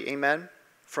free, amen?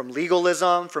 From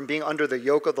legalism, from being under the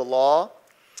yoke of the law.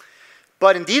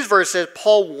 But in these verses,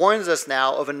 Paul warns us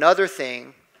now of another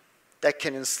thing that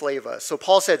can enslave us. So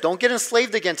Paul said, don't get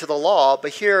enslaved again to the law,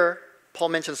 but here, Paul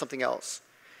mentions something else.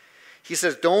 He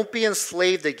says, don't be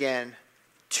enslaved again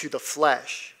to the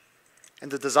flesh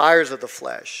and the desires of the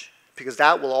flesh, because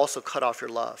that will also cut off your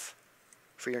love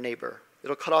for your neighbor.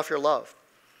 It'll cut off your love.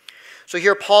 So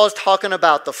here Paul is talking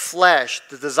about the flesh,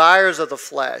 the desires of the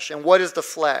flesh. And what is the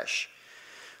flesh?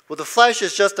 Well, the flesh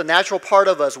is just a natural part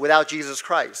of us without Jesus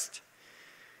Christ.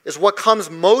 It's what comes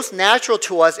most natural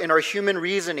to us in our human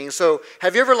reasoning. So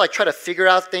have you ever tried to figure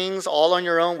out things all on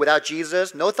your own without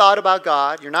Jesus? No thought about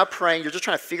God. You're not praying. You're just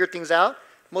trying to figure things out.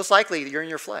 Most likely you're in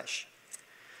your flesh.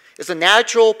 It's a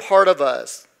natural part of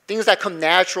us. Things that come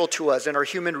natural to us in our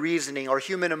human reasoning, our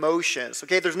human emotions.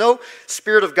 Okay, there's no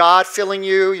Spirit of God filling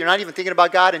you. You're not even thinking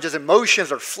about God, and just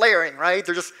emotions are flaring, right?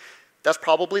 That's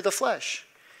probably the flesh.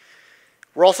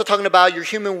 We're also talking about your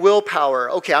human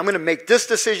willpower. Okay, I'm going to make this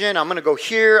decision. I'm going to go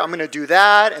here. I'm going to do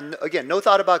that. And again, no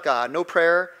thought about God, no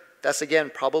prayer. That's,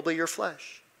 again, probably your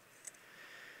flesh.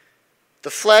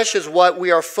 The flesh is what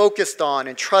we are focused on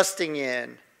and trusting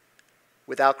in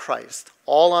without Christ,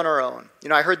 all on our own.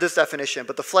 I heard this definition,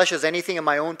 but the flesh is anything in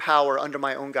my own power, under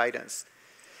my own guidance.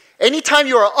 Anytime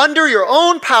you are under your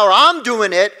own power, I'm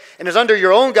doing it, and it's under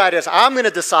your own guidance, I'm going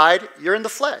to decide, you're in the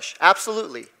flesh.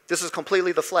 Absolutely. This is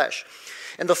completely the flesh.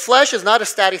 And the flesh is not a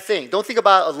static thing. Don't think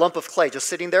about a lump of clay just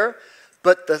sitting there.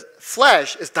 But the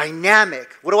flesh is dynamic.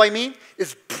 What do I mean?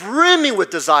 It's brimming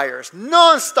with desires,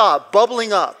 nonstop,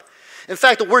 bubbling up. In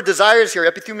fact, the word desires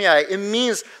here, epithumia, it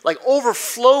means like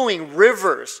overflowing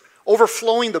rivers,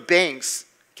 overflowing the banks.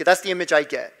 Okay, that's the image I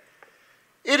get.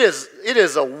 It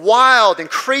is a wild and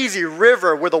crazy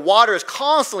river where the water is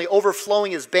constantly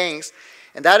overflowing its banks,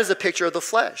 and that is a picture of the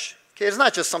flesh. Okay, it's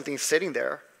not just something sitting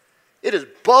there. It is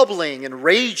bubbling and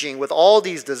raging with all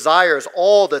these desires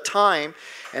all the time,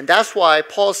 and that's why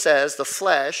Paul says the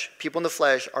flesh, people in the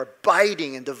flesh, are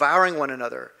biting and devouring one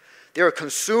another. They are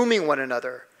consuming one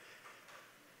another.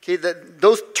 Okay,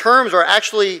 those terms are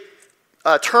actually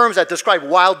terms that describe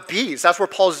wild beasts. That's where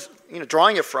Paul's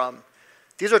drawing it from.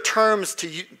 These are terms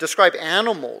to describe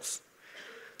animals.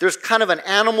 There's kind of an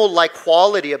animal-like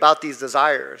quality about these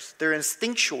desires. They're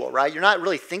instinctual, right? You're not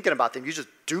really thinking about them. You just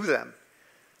do them.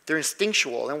 They're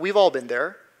instinctual, and we've all been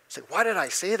there. It's like, why did I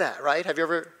say that, right? Have you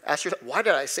ever asked yourself, why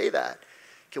did I say that?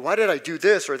 Okay, why did I do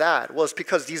this or that? Well, it's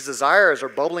because these desires are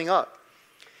bubbling up.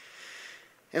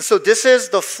 And so this is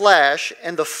the flesh,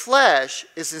 and the flesh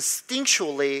is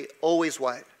instinctually always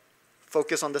what?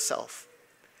 Focus on the self.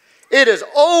 It is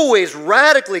always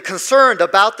radically concerned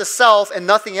about the self and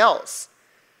nothing else.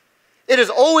 It is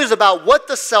always about what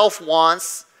the self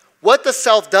wants, what the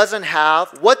self doesn't have,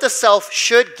 what the self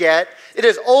should get. It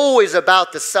is always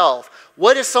about the self.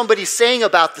 What is somebody saying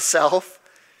about the self?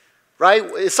 Right?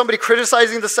 Is somebody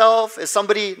criticizing the self? Is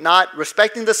somebody not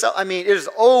respecting the self? It is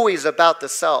always about the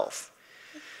self.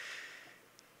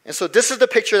 And so this is the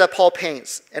picture that Paul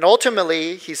paints. And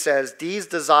ultimately, he says, these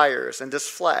desires and this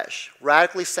flesh,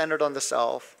 radically centered on the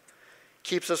self,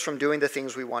 keeps us from doing the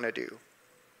things we want to do.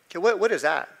 Okay, what is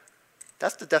that?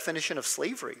 That's the definition of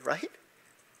slavery, right?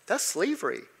 That's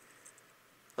slavery.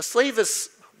 A slave is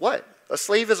what? A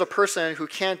slave is a person who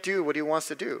can't do what he wants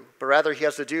to do, but rather he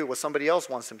has to do what somebody else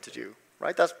wants him to do,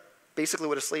 right? That's basically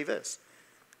what a slave is.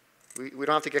 We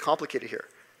don't have to get complicated here.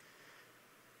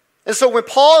 And so when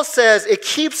Paul says it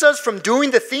keeps us from doing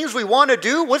the things we want to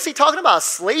do, what's he talking about?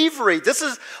 Slavery. This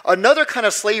is another kind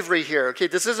of slavery here. Okay,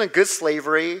 this isn't good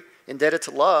slavery, indebted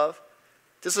to love.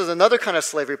 This is another kind of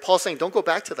slavery. Paul's saying, don't go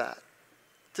back to that.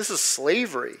 This is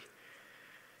slavery.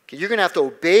 Okay, you're going to have to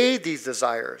obey these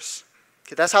desires.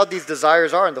 Okay, that's how these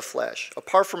desires are in the flesh.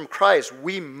 Apart from Christ,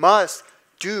 we must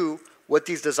do what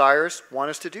these desires want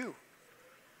us to do.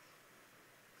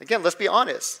 Again, let's be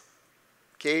honest.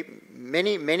 Okay,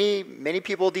 many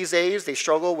people these days, they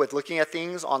struggle with looking at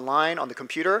things online on the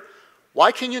computer.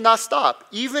 Why can you not stop?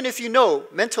 Even if you know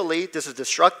mentally this is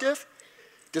destructive,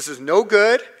 this is no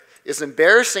good, it's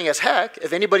embarrassing as heck.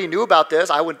 If anybody knew about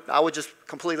this, I would just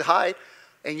completely hide.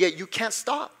 And yet you can't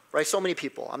stop, right? So many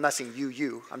people. I'm not saying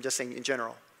you. I'm just saying in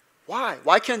general. Why?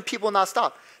 Why can people not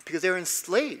stop? Because they're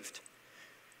enslaved.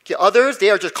 Okay, others, they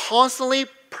are just constantly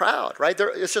proud, right?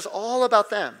 It's just all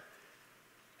about them.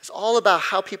 It's all about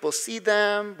how people see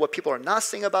them, what people are not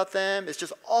saying about them. It's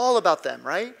just all about them,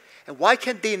 right? And why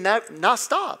can't they not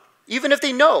stop? Even if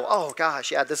they know, oh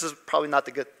gosh, yeah, this is probably not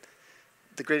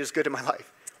the greatest good in my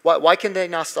life. Why can they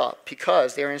not stop?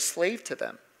 Because they are enslaved to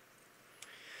them.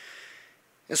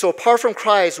 And so apart from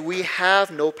Christ, we have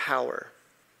no power,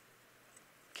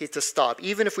 okay, to stop,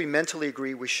 even if we mentally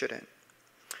agree we shouldn't.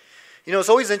 You know, it's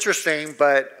always interesting,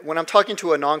 but when I'm talking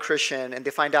to a non-Christian and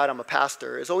they find out I'm a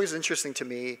pastor, it's always interesting to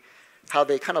me how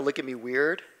they kind of look at me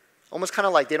weird, almost kind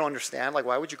of like they don't understand, like,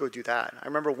 why would you go do that? I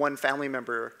remember one family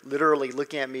member literally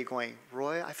looking at me going,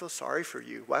 Roy, I feel sorry for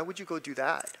you. Why would you go do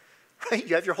that? Right?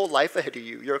 You have your whole life ahead of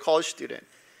you. You're a college student.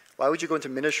 Why would you go into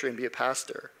ministry and be a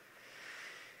pastor?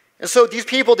 And so these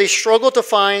people, they struggle to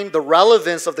find the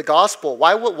relevance of the gospel.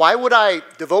 Why would I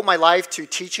devote my life to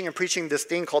teaching and preaching this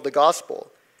thing called the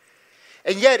gospel?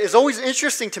 And yet, it's always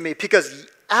interesting to me because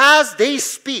as they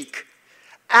speak,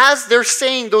 as they're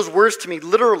saying those words to me,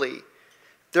 literally,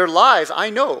 their lives, I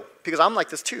know, because I'm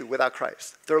like this too without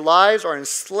Christ, their lives are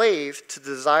enslaved to the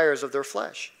desires of their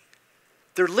flesh.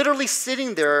 They're literally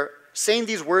sitting there saying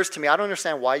these words to me. I don't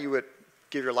understand why you would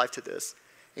give your life to this.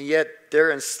 And yet,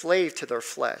 they're enslaved to their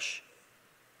flesh,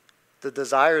 the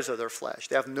desires of their flesh.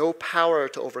 They have no power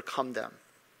to overcome them.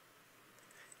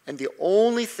 And the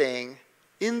only thing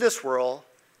in this world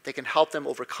that can help them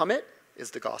overcome it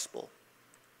is the gospel.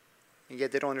 And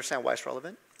yet, they don't understand why it's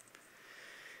relevant.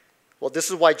 Well, this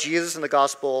is why Jesus and the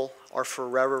gospel are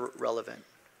forever relevant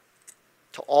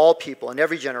to all people in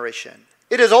every generation.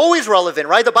 It is always relevant,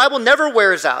 right? The Bible never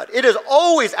wears out. It is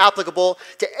always applicable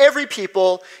to every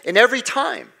people in every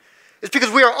time. It's because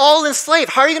we are all enslaved.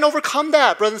 How are you going to overcome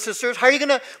that, brothers and sisters? How are you going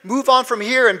to move on from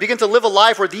here and begin to live a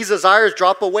life where these desires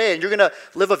drop away and you're going to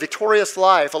live a victorious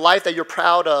life, a life that you're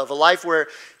proud of, a life where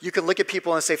you can look at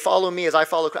people and say, follow me as I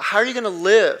follow Christ? How are you going to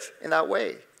live in that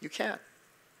way? You can't.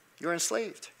 You're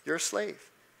enslaved. You're a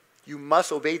slave. You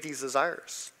must obey these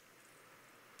desires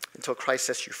until Christ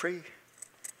sets you free.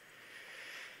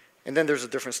 And then there's a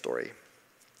different story.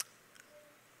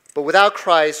 But without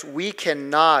Christ, we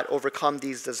cannot overcome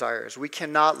these desires. We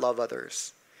cannot love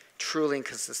others truly and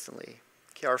consistently.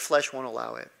 Okay, our flesh won't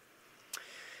allow it.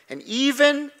 And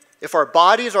even if our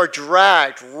bodies are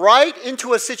dragged right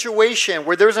into a situation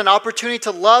where there's an opportunity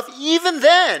to love, even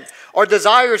then, our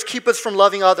desires keep us from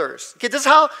loving others. Okay, this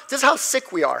is how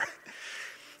sick we are.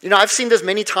 You know, I've seen this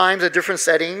many times at different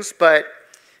settings, but,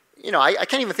 you know, I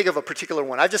can't even think of a particular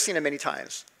one. I've just seen it many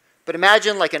times. But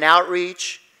imagine like an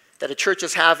outreach that a church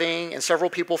is having, and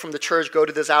several people from the church go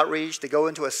to this outreach. They go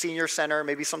into a senior center,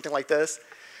 maybe something like this,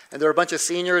 and there are a bunch of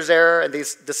seniors there, and they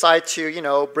decide to, you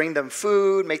know, bring them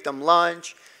food, make them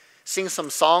lunch, sing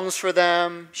some songs for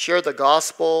them, share the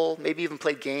gospel, maybe even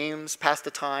play games, pass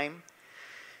the time.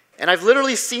 And I've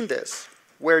literally seen this,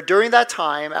 where during that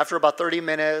time, after about 30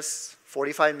 minutes,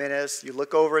 45 minutes, you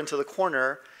look over into the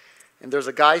corner, and there's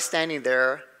a guy standing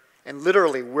there, and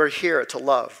literally, we're here to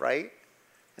love, right?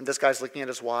 And this guy's looking at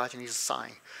his watch, and he's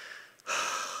sighing.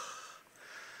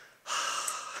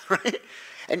 Right?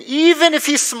 And even if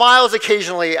he smiles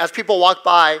occasionally as people walk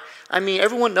by, I mean,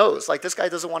 everyone knows, like, this guy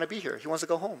doesn't want to be here. He wants to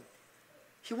go home.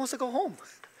 He wants to go home.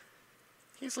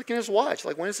 He's looking at his watch,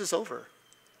 like, when is this over?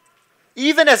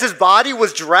 Even as his body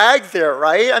was dragged there,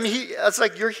 right? I mean, it's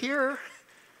like, you're here.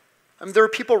 I mean, there are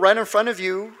people right in front of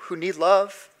you who need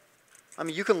love. I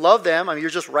mean, you can love them. I mean,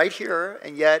 you're just right here,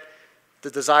 and yet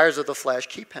the desires of the flesh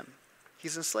keep him.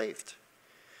 He's enslaved.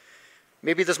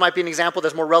 Maybe this might be an example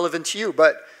that's more relevant to you,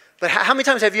 but how many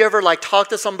times have you ever like talked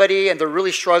to somebody and they're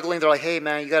really struggling? They're like, hey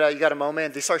man, you got a moment,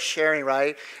 and they start sharing,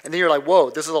 right? And then you're like, whoa,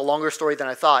 this is a longer story than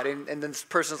I thought. And then this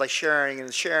person's like sharing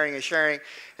and sharing and sharing,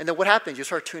 and then what happens? You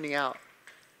start tuning out,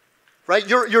 right?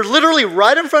 You're literally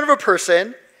right in front of a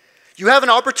person. You have an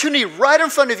opportunity right in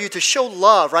front of you to show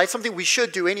love, right? Something we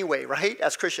should do anyway, right?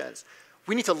 As Christians.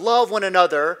 We need to love one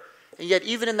another. And yet,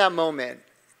 even in that moment,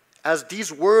 as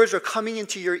these words are coming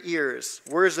into your ears,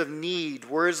 words of need,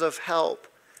 words of help,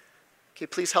 okay,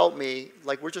 please help me,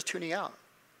 like we're just tuning out.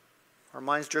 Our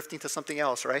mind's drifting to something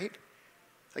else, right?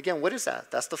 Again, what is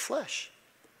that? That's the flesh.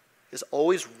 It's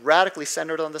always radically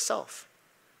centered on the self.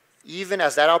 Even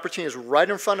as that opportunity is right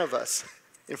in front of us,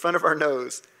 in front of our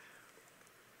nose,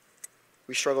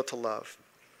 we struggle to love.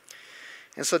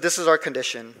 And so this is our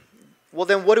condition. Well,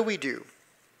 then what do we do?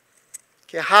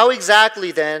 Okay, how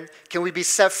exactly then can we be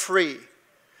set free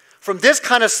from this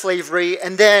kind of slavery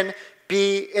and then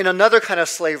be in another kind of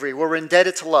slavery where we're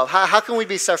indebted to love? How can we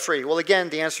be set free? Well, again,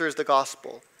 the answer is the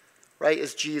gospel, right?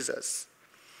 It's Jesus.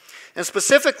 And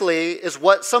specifically is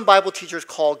what some Bible teachers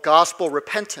call gospel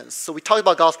repentance. So we talked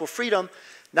about gospel freedom.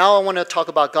 Now I want to talk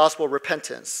about gospel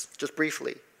repentance, just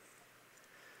briefly.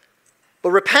 But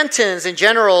repentance in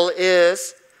general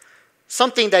is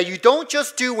something that you don't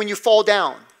just do when you fall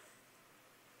down,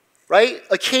 right?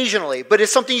 Occasionally, but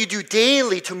it's something you do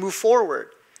daily to move forward.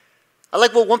 I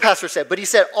like what one pastor said, but he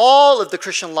said all of the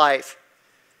Christian life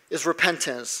is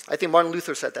repentance. I think Martin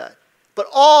Luther said that. But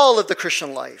all of the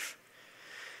Christian life.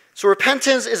 So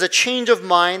repentance is a change of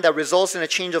mind that results in a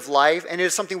change of life, and it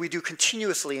is something we do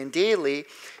continuously and daily,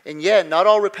 and yet not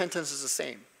all repentance is the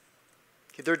same.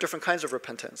 Okay, there are different kinds of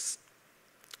repentance.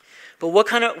 But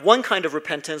one kind of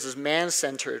repentance is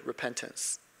man-centered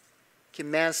repentance. Okay,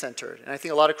 man-centered. And I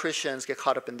think a lot of Christians get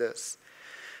caught up in this.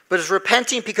 But it's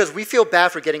repenting because we feel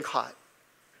bad for getting caught.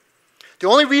 The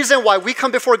only reason why we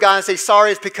come before God and say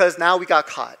sorry is because now we got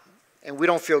caught and we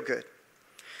don't feel good.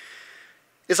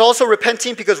 It's also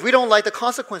repenting because we don't like the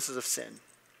consequences of sin.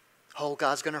 Oh,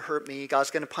 God's going to hurt me.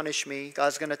 God's going to punish me.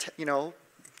 God's going to,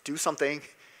 do something.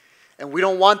 And we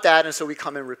don't want that, and so we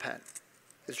come and repent.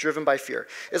 It's driven by fear.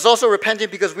 It's also repenting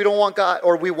because we don't want God,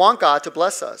 or we want God to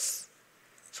bless us.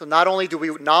 So not only do we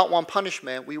not want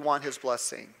punishment, we want his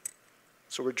blessing.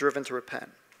 So we're driven to repent.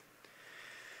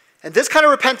 And this kind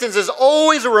of repentance is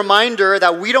always a reminder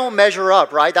that we don't measure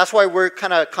up, right? That's why we're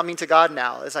kind of coming to God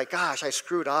now. It's like, gosh, I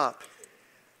screwed up.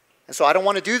 And so I don't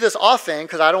want to do this often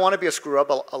because I don't want to be a screw up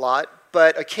a lot.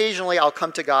 But occasionally I'll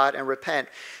come to God and repent.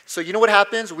 So you know what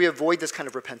happens? We avoid this kind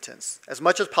of repentance. As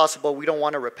much as possible, we don't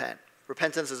want to repent.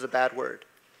 Repentance is a bad word.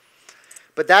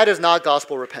 But that is not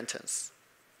gospel repentance.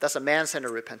 That's a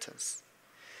man-centered repentance.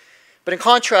 But in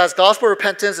contrast, gospel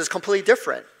repentance is completely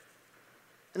different.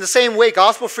 In the same way,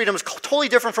 gospel freedom is totally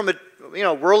different from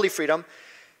worldly freedom.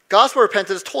 Gospel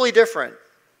repentance is totally different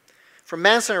from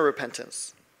man-centered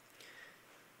repentance.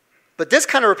 But this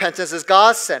kind of repentance is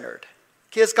God-centered.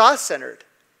 Okay, it's God-centered.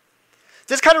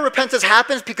 This kind of repentance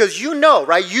happens because you know,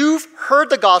 right? You've heard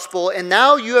the gospel and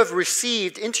now you have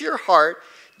received into your heart,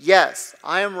 yes,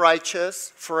 I am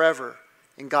righteous forever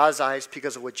in God's eyes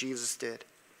because of what Jesus did.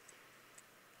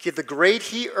 Okay, the grade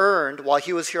he earned while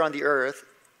he was here on the earth,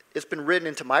 it's been written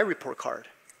into my report card.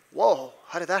 Whoa,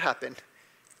 how did that happen?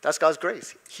 That's God's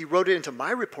grace. He wrote it into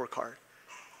my report card.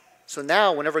 So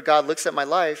now whenever God looks at my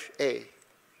life, A+.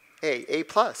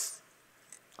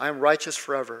 I am righteous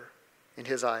forever in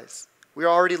his eyes. We are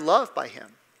already loved by him,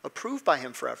 approved by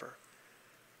him forever.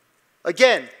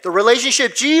 Again, the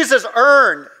relationship Jesus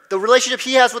earned, the relationship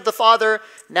he has with the Father,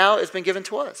 now has been given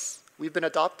to us. We've been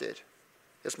adopted.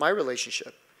 It's my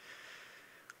relationship.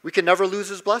 We can never lose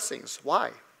his blessings.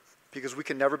 Why? Because we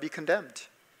can never be condemned.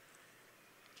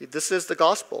 This is the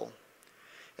gospel.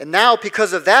 And now,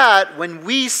 because of that, when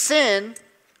we sin,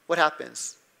 what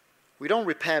happens? We don't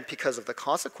repent because of the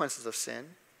consequences of sin.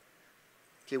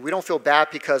 Okay, we don't feel bad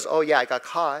because, oh yeah, I got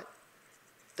caught.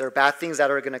 There are bad things that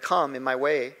are going to come in my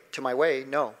way, to my way.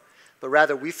 No. But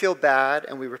rather, we feel bad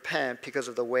and we repent because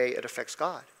of the way it affects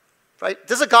God. Right?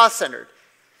 This is God-centered.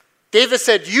 David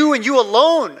said, you and you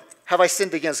alone have I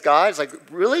sinned against God. It's like,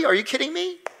 really? Are you kidding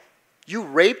me? You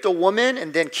raped a woman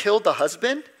and then killed the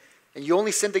husband? And you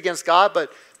only sinned against God? But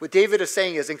what David is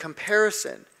saying is, in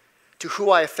comparison to who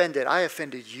I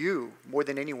offended you more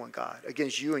than anyone, God,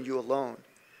 against you and you alone.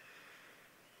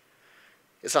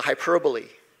 It's a hyperbole.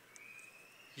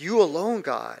 You alone,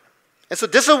 God. And so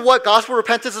this is what gospel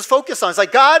repentance is focused on. It's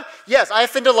like, God, yes, I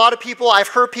offended a lot of people, I've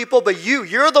hurt people, but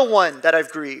you're the one that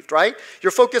I've grieved, right?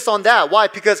 You're focused on that. Why?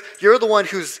 Because you're the one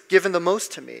who's given the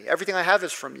most to me. Everything I have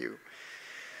is from you.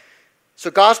 So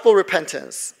gospel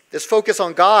repentance is focused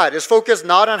on God. It's focused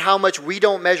not on how much we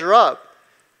don't measure up,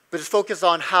 but it's focused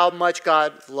on how much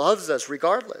God loves us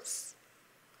regardless.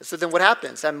 And so then what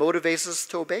happens? That motivates us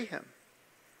to obey him.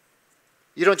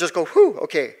 You don't just go, whew,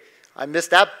 okay, I missed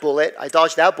that bullet. I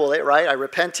dodged that bullet, right? I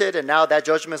repented, and now that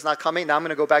judgment's not coming. Now I'm going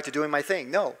to go back to doing my thing.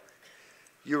 No.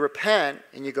 You repent,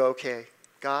 and you go, okay,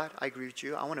 God, I grieved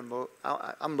you.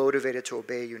 I'm motivated to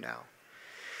obey you now.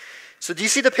 So do you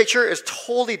see the picture? It's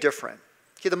totally different.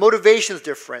 Okay, the motivation is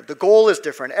different. The goal is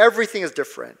different. Everything is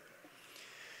different.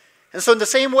 And so in the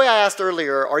same way I asked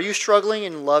earlier, are you struggling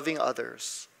in loving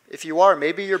others? If you are,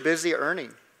 maybe you're busy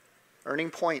earning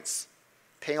points,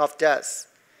 paying off debts.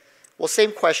 Well,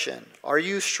 same question. Are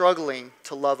you struggling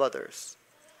to love others?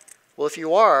 Well, if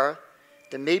you are,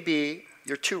 then maybe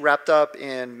you're too wrapped up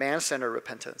in man-centered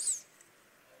repentance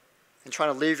and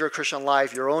trying to live your Christian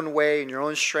life your own way in your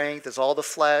own strength. It's all the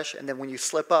flesh. And then when you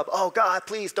slip up, oh, God,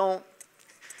 please don't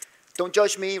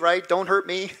judge me, right? Don't hurt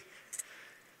me.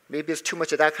 Maybe it's too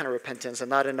much of that kind of repentance and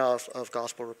not enough of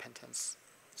gospel repentance.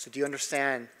 So do you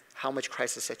understand how much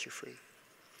Christ has set you free?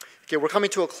 Okay, we're coming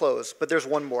to a close, but there's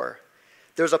one more.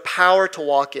 There's a power to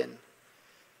walk in.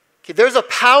 Okay, there's a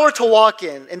power to walk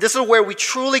in, and this is where we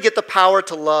truly get the power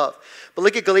to love. But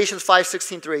look at Galatians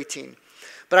 5:16 through 18.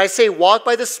 But I say, walk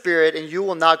by the Spirit, and you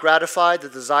will not gratify the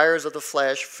desires of the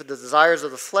flesh, for the desires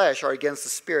of the flesh are against the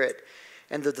Spirit,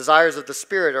 and the desires of the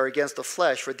Spirit are against the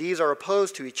flesh, for these are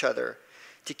opposed to each other,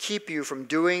 to keep you from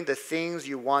doing the things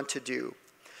you want to do.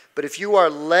 But if you are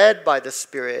led by the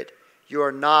Spirit, you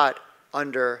are not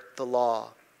under the law.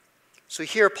 So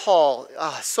here Paul,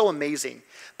 so amazing.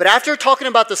 But after talking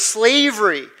about the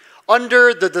slavery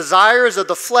under the desires of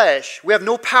the flesh, we have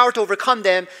no power to overcome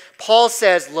them, Paul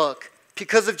says, look,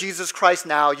 because of Jesus Christ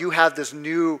now, you have this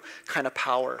new kind of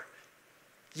power.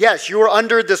 Yes, you were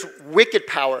under this wicked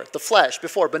power, the flesh,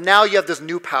 before, but now you have this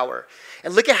new power.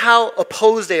 And look at how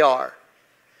opposed they are.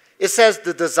 It says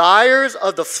the desires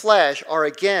of the flesh are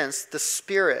against the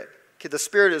Spirit. Okay, the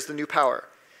Spirit is the new power.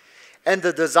 And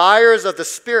the desires of the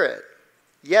Spirit,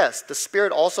 yes, the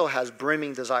Spirit also has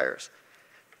brimming desires.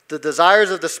 The desires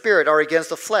of the Spirit are against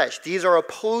the flesh. These are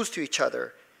opposed to each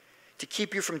other to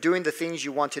keep you from doing the things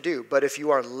you want to do. But if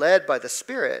you are led by the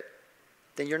Spirit,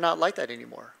 then you're not like that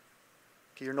anymore.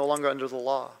 Okay, you're no longer under the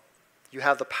law. You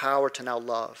have the power to now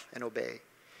love and obey.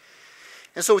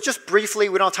 And so just briefly,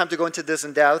 we don't have time to go into this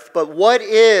in depth, but what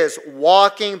is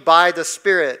walking by the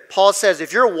Spirit? Paul says,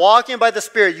 if you're walking by the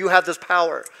Spirit, you have this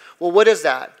power. Well, what is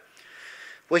that?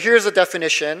 Well, here's a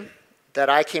definition that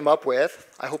I came up with.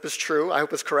 I hope it's true. I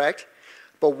hope it's correct.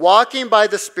 But walking by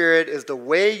the Spirit is the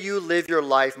way you live your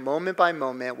life moment by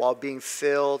moment while being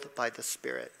filled by the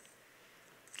Spirit.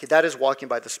 Okay, that is walking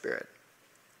by the Spirit.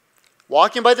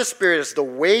 Walking by the Spirit is the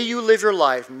way you live your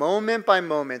life moment by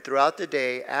moment throughout the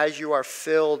day as you are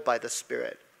filled by the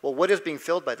Spirit. Well, what is being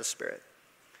filled by the Spirit?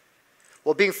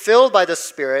 Well, being filled by the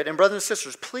Spirit, and brothers and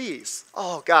sisters, please,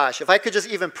 oh gosh, if I could just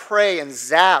even pray and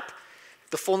zap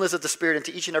the fullness of the Spirit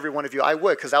into each and every one of you, I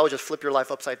would, because that would just flip your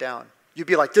life upside down. You'd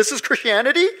be like, this is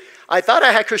Christianity? I thought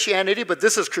I had Christianity, but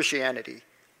this is Christianity.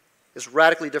 It's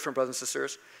radically different, brothers and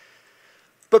sisters.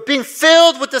 But being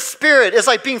filled with the Spirit is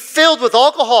like being filled with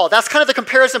alcohol. That's kind of the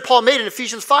comparison Paul made in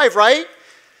Ephesians 5, right?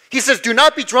 He says, do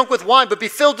not be drunk with wine, but be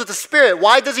filled with the Spirit.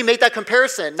 Why does he make that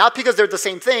comparison? Not because they're the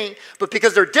same thing, but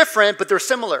because they're different, but they're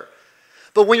similar.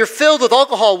 But when you're filled with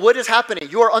alcohol, what is happening?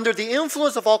 You are under the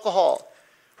influence of alcohol,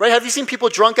 right? Have you seen people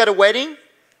drunk at a wedding?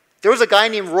 There was a guy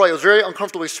named Roy. It was a very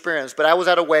uncomfortable experience, but I was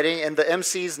at a wedding, and the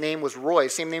MC's name was Roy,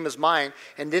 same name as mine,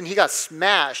 and then he got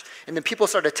smashed, and then people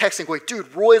started texting, going,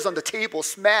 dude, Roy's on the table,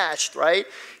 smashed, right?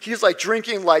 He's like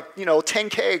drinking 10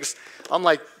 kegs. I'm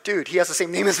like, dude, he has the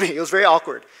same name as me. It was very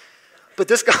awkward. But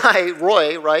this guy,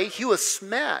 Roy, right, he was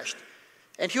smashed,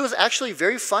 and he was actually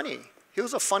very funny. He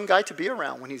was a fun guy to be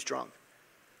around when he's drunk.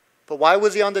 But why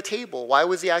was he on the table? Why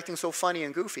was he acting so funny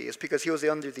and goofy? It's because he was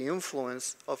under the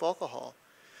influence of alcohol.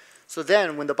 So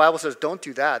then, when the Bible says, don't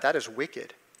do that, that is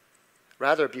wicked.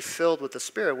 Rather, be filled with the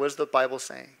Spirit. What is the Bible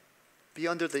saying? Be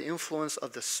under the influence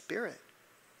of the Spirit.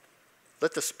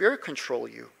 Let the Spirit control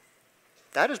you.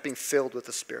 That is being filled with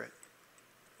the Spirit.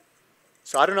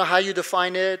 So I don't know how you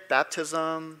define it,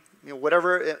 baptism,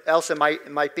 whatever else it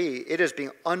might be. It is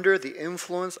being under the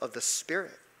influence of the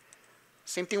Spirit.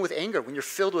 Same thing with anger. When you're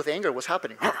filled with anger, what's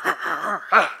happening?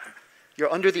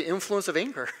 You're under the influence of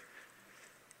anger.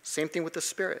 Same thing with the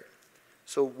Spirit.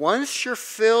 So once you're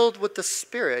filled with the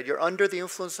Spirit, you're under the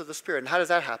influence of the Spirit. And how does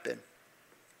that happen?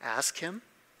 Ask Him,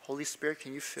 Holy Spirit,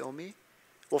 can you fill me?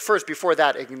 Well, first, before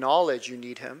that, acknowledge you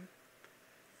need Him.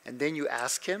 And then you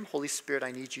ask Him, Holy Spirit,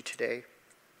 I need you today.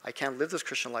 I can't live this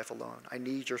Christian life alone. I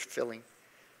need your filling.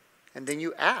 And then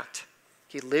you act.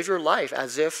 You live your life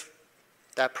as if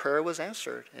that prayer was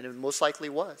answered, and it most likely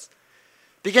was.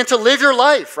 Begin to live your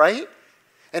life, right?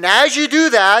 And as you do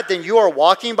that, then you are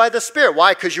walking by the Spirit.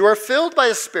 Why? Because you are filled by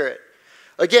the Spirit.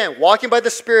 Again, walking by the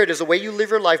Spirit is the way you live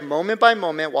your life moment by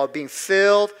moment while being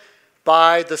filled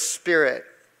by the Spirit.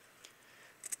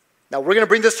 Now, we're going to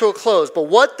bring this to a close, but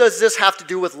what does this have to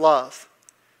do with love?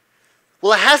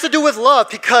 Well, it has to do with love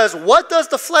because what does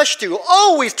the flesh do?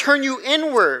 Always turn you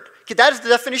inward. Okay, that is the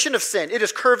definition of sin. It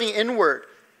is curving inward.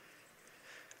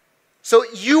 So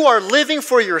you are living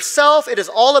for yourself. It is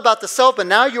all about the self, but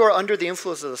now you are under the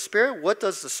influence of the Spirit. What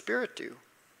does the Spirit do?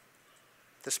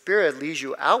 The Spirit leads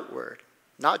you outward,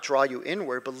 not draw you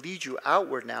inward, but lead you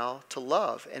outward now to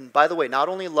love. And by the way, not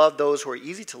only love those who are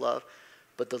easy to love,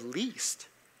 but the least.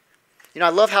 I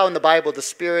love how in the Bible the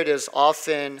Spirit is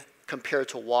often compared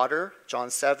to water. John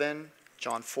 7,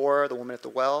 John 4, the woman at the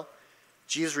well.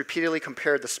 Jesus repeatedly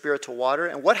compared the Spirit to water.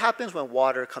 And what happens when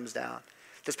water comes down?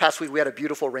 This past week, we had a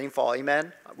beautiful rainfall.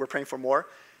 Amen? We're praying for more.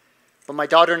 But my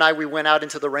daughter and I, we went out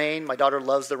into the rain. My daughter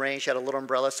loves the rain. She had a little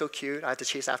umbrella, so cute. I had to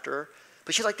chase after her.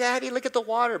 But she's like, Daddy, look at the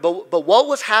water. But what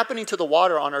was happening to the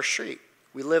water on our street?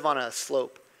 We live on a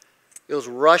slope. It was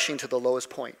rushing to the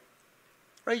lowest point.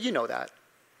 Right? You know that.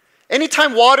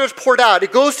 Anytime water is poured out,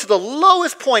 it goes to the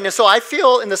lowest point. And so I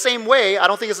feel in the same way, I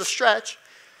don't think it's a stretch,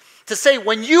 to say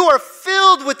when you are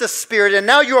filled with the Spirit and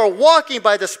now you are walking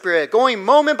by the Spirit, going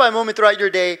moment by moment throughout your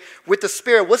day with the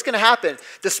Spirit, what's going to happen?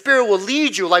 The Spirit will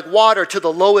lead you like water to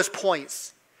the lowest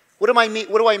points. What do I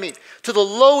mean? To the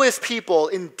lowest people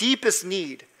in deepest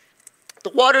need.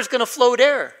 The water is going to flow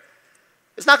there.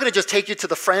 It's not going to just take you to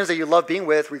the friends that you love being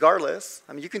with regardless.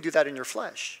 I mean, you can do that in your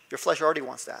flesh. Your flesh already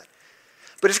wants that.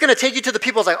 But it's going to take you to the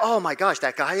people like, oh my gosh,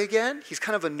 that guy again? He's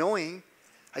kind of annoying.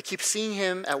 I keep seeing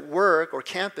him at work or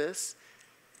campus.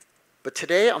 But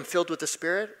today I'm filled with the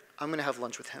Spirit. I'm going to have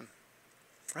lunch with him.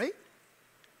 Right?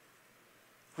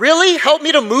 Really? Help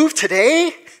me to move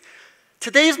today?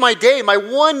 Today's my day, my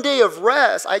one day of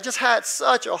rest. I just had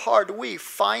such a hard week.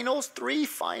 Three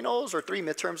finals, or 3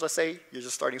 midterms, let's say. You're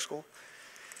just starting school.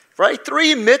 Right?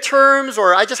 3 midterms,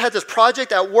 or I just had this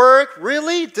project at work.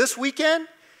 Really? This weekend?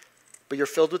 But you're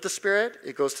filled with the Spirit,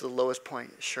 it goes to the lowest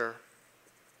point. Sure.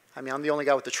 I mean, I'm the only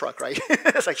guy with the truck, right?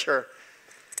 It's like, sure.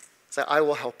 It's like, I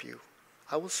will help you.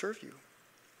 I will serve you.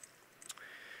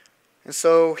 And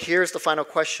so here's the final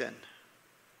question.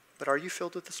 But are you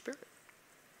filled with the Spirit?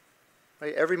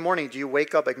 Right? Every morning, do you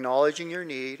wake up acknowledging your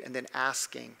need and then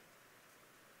asking?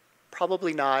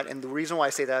 Probably not. And the reason why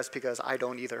I say that is because I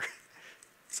don't either.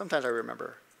 Sometimes I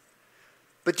remember.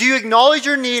 But do you acknowledge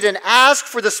your need and ask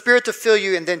for the Spirit to fill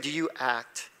you, and then do you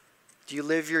act? Do you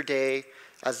live your day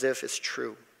as if it's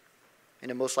true?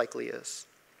 And it most likely is.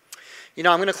 You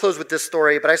know, I'm going to close with this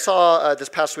story, but I saw this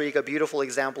past week a beautiful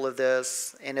example of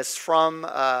this, and it's from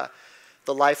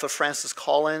the life of Francis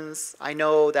Collins. I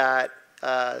know that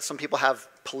some people have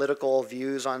political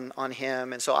views on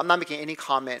him, and so I'm not making any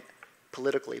comment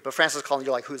politically. But Francis Collins,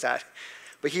 you're like, who's that?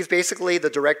 But he's basically the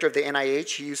director of the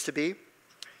NIH, he used to be,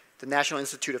 the National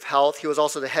Institute of Health. He was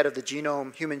also the head of the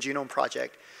Human Genome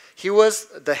Project. He was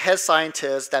the head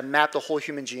scientist that mapped the whole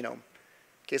human genome.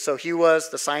 Okay, so he was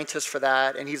the scientist for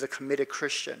that, and he's a committed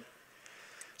Christian.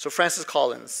 So Francis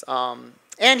Collins.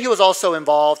 And he was also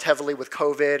involved heavily with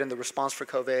COVID and the response for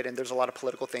COVID, and there's a lot of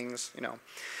political things, you know.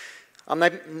 I'm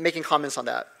not making comments on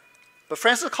that. But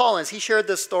Francis Collins, he shared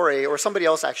this story, or somebody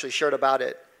else actually shared about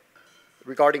it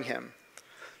regarding him.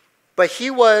 But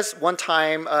he was one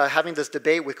time having this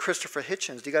debate with Christopher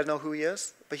Hitchens. Do you guys know who he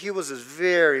is? But he was this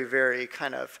very, very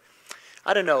kind of,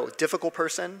 I don't know, difficult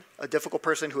person. A difficult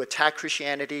person who attacked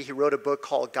Christianity. He wrote a book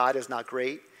called God is Not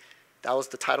Great. That was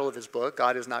the title of his book,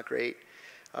 God is Not Great.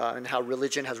 And how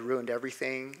religion has ruined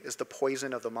everything. It's the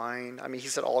poison of the mind. I mean, he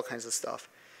said all kinds of stuff.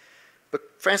 But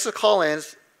Francis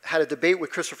Collins had a debate with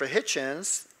Christopher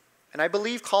Hitchens. And I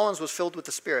believe Collins was filled with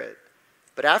the Spirit.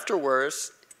 But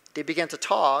afterwards, they began to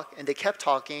talk, and they kept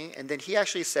talking, and then he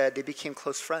actually said they became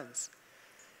close friends.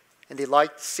 And they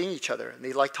liked seeing each other, and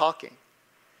they liked talking.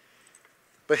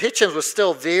 But Hitchens was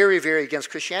still very, very against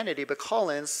Christianity, but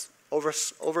Collins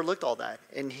overlooked all that,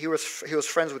 and he was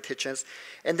friends with Hitchens.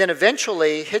 And then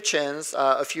eventually, Hitchens,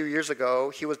 a few years ago,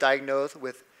 he was diagnosed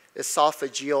with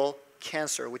esophageal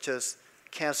cancer, which is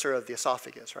cancer of the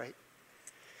esophagus, right?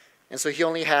 And so he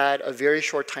only had a very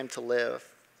short time to live.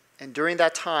 And during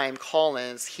that time,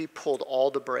 Collins, he pulled all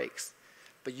the brakes.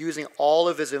 But using all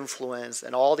of his influence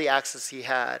and all the access he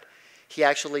had, he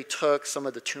actually took some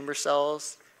of the tumor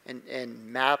cells and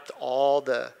mapped all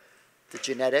the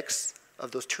genetics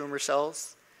of those tumor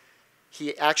cells.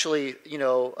 He actually,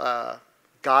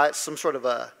 got some sort of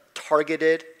a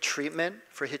targeted treatment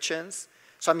for Hitchens.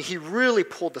 So, I mean, he really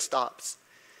pulled the stops.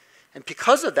 And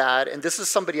because of that, and this is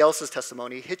somebody else's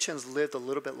testimony, Hitchens lived a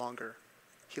little bit longer.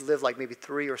 He lived like maybe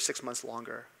 3 or 6 months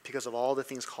longer because of all the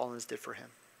things Collins did for him.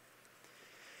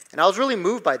 And I was really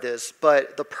moved by this,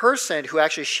 but the person who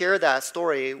actually shared that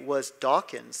story was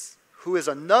Dawkins, who is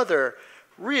another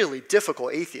really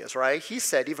difficult atheist, right? He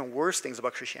said even worse things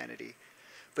about Christianity.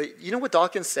 But you know what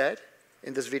Dawkins said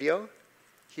in this video?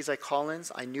 He's like,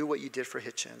 Collins, I knew what you did for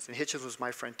Hitchens, and Hitchens was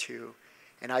my friend too.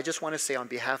 And I just want to say on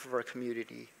behalf of our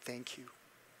community, thank you.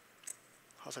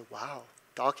 I was like, wow.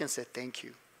 Dawkins said, thank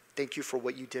you. Thank you for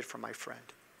what you did for my friend.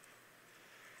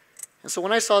 And so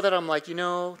when I saw that, I'm like,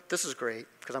 this is great,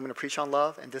 because I'm going to preach on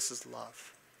love, and this is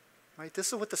love. Right? This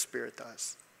is what the Spirit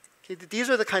does. Okay, these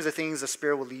are the kinds of things the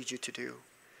Spirit will lead you to do.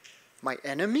 My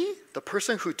enemy, the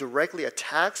person who directly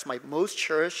attacks my most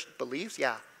cherished beliefs,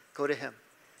 yeah, go to him.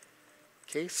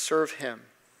 Okay, serve him.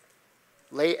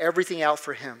 Lay everything out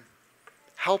for him.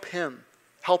 Help him.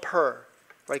 Help her.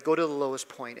 Right? Go to the lowest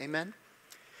point. Amen?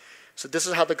 So this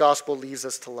is how the gospel leads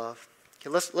us to love. Okay,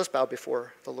 let's bow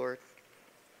before the Lord.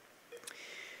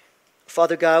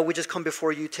 Father God, we just come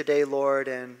before you today, Lord,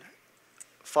 and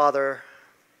Father,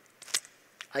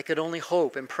 I could only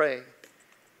hope and pray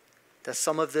that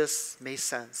some of this made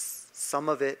sense, some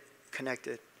of it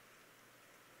connected.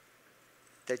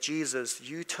 That Jesus,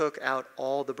 you took out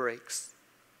all the brakes.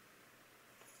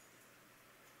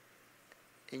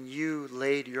 And you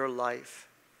laid your life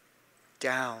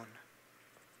down.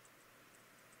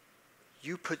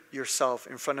 You put yourself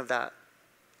in front of that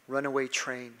runaway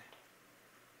train.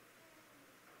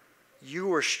 You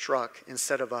were struck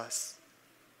instead of us.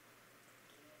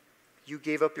 You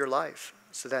gave up your life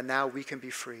so that now we can be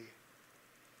free.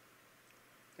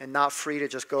 And not free to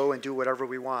just go and do whatever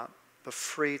we want, but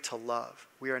free to love.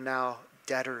 We are now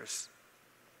debtors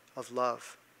of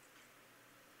love.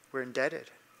 We're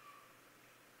indebted.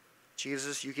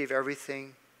 Jesus, you gave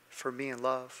everything for me in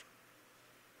love.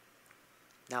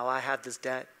 Now I have this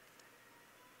debt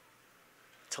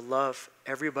to love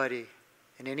everybody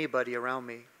and anybody around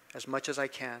me as much as I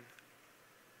can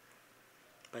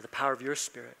by the power of your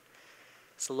Spirit.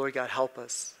 So Lord God, help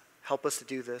us. Help us to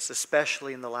do this,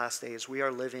 especially in the last days. We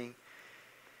are living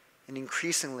in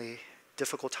increasingly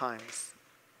difficult times.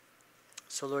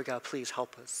 So Lord God, please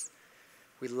help us.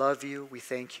 We love you. We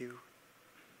thank you.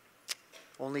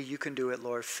 Only you can do it,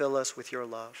 Lord. Fill us with your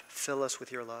love. Fill us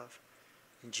with your love.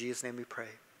 In Jesus' name we pray.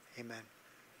 Amen.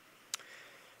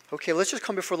 Okay, let's just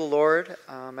come before the Lord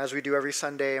as we do every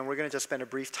Sunday, and we're going to just spend a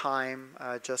brief time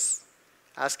just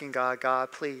asking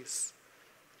God, please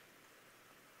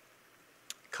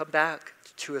come back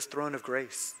to his throne of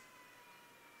grace.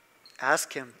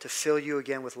 Ask him to fill you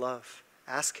again with love.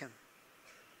 Ask him.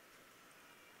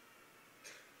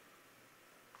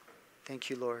 Thank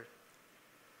you, Lord.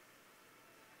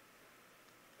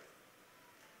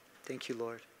 Thank you,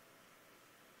 Lord.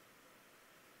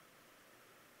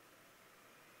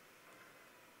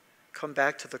 Come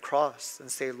back to the cross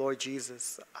and say, Lord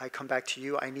Jesus, I come back to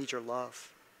you. I need your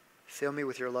love. Fill me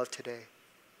with your love today.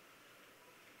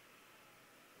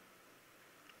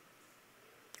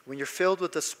 When you're filled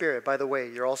with the Spirit, by the way,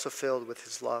 you're also filled with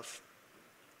his love.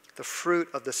 The fruit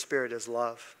of the Spirit is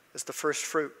love. It's the first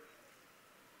fruit,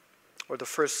 or the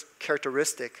first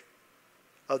characteristic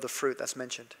of the fruit that's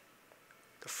mentioned.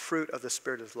 The fruit of the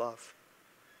Spirit is love.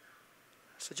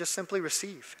 So just simply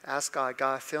receive. Ask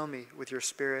God, fill me with your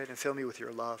Spirit and fill me with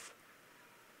your love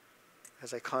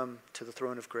as I come to the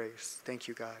throne of grace. Thank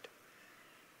you, God.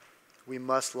 We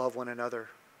must love one another.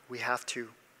 We have to.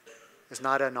 It's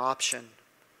not an option.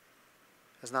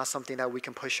 It's not something that we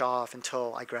can push off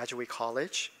until I graduate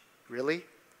college. Really?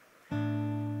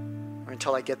 Or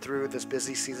until I get through this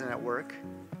busy season at work?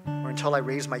 Or until I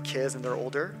raise my kids and they're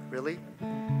older? Really?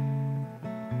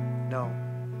 No.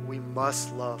 We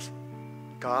must love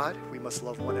God. We must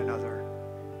love one another.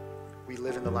 We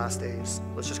live in the last days.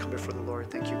 Let's just come before the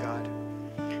Lord. Thank you, God.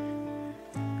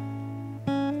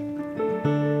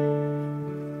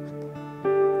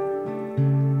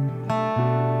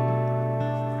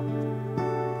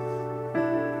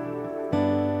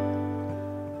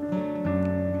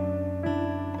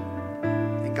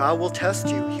 God will test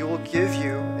you. He will give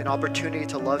you an opportunity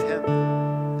to love him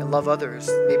and love others.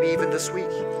 Maybe even this week,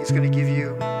 he's going to give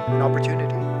you an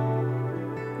opportunity.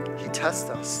 He tests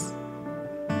us.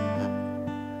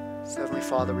 So Heavenly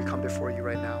Father, we come before you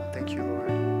right now. Thank you,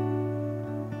 Lord.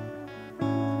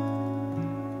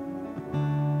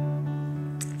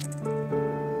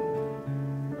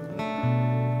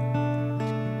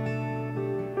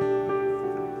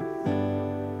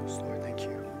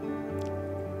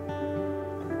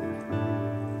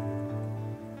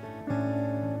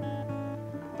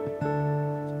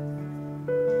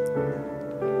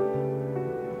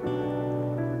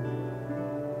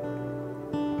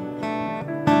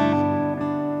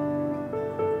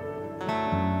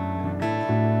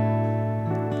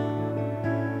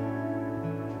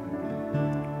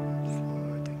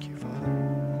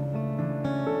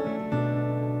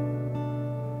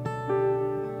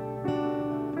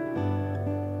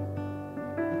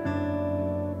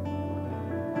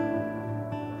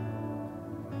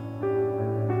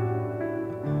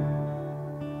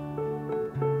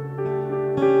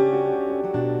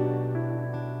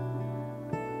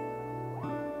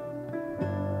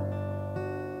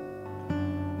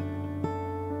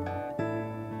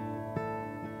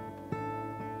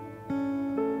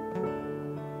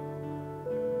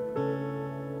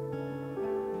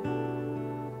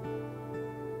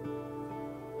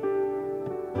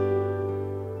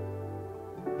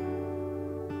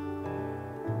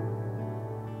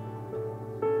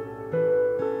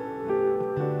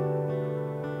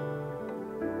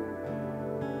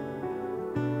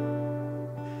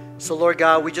 So Lord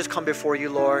God, we just come before you,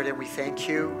 Lord, and we thank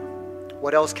you.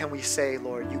 What else can we say,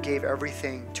 Lord? You gave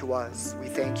everything to us. We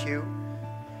thank you.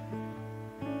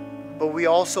 But But we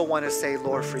also want to say,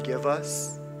 Lord, forgive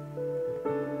us.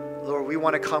 Lord, we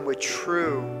want to come with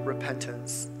true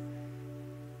repentance.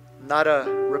 Not a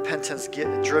repentance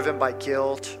driven by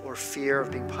guilt or fear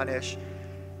of being punished,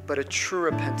 but a true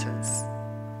repentance.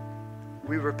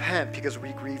 We repent because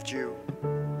we grieved you.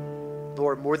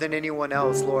 Lord, more than anyone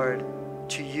else, Lord,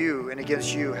 to you and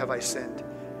against you have I sinned.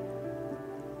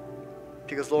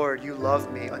 Because, Lord, you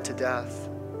loved me unto death.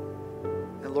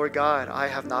 And Lord God, I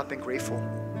have not been grateful.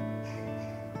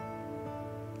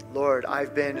 Lord,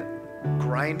 I've been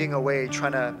grinding away,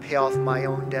 trying to pay off my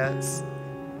own debts,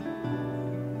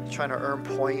 trying to earn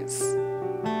points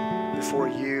before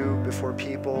you, before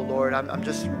people. Lord,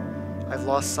 I've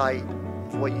lost sight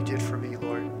of what you did for me,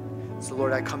 Lord. So,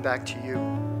 Lord, I come back to you.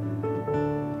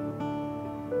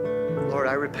 Lord,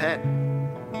 I repent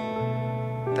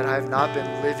that I have not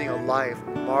been living a life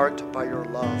marked by your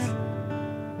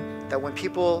love. That when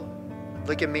people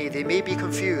look at me, they may be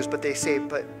confused, but they say,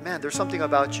 but man, there's something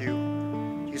about you.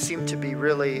 You seem to be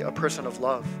really a person of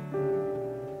love.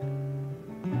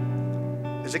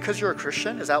 Is it because you're a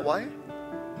Christian? Is that why?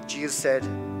 Jesus said,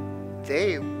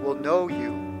 they will know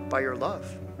you by your love,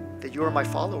 that you are my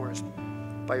followers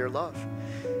by your love.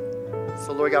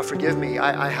 So Lord God, forgive me.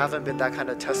 I haven't been that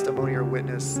kind of testimony or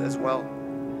witness as well.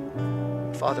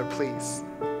 Father, please,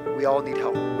 we all need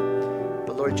help.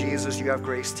 But Lord Jesus, you have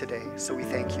grace today, so we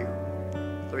thank you.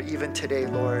 Lord, even today,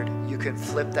 Lord, you can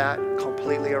flip that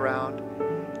completely around.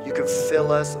 You can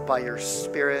fill us by your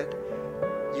Spirit.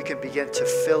 You can begin to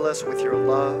fill us with your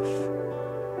love.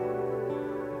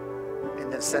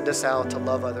 And then send us out to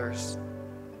love others.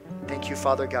 Thank you,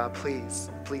 Father God. Please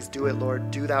do it,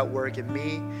 Lord. Do that work in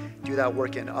me. Do that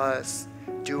work in us.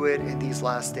 Do it in these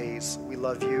last days. We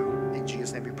love you. In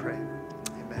Jesus' name we pray.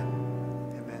 Amen.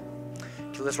 Amen.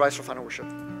 Okay, let's rise for final worship.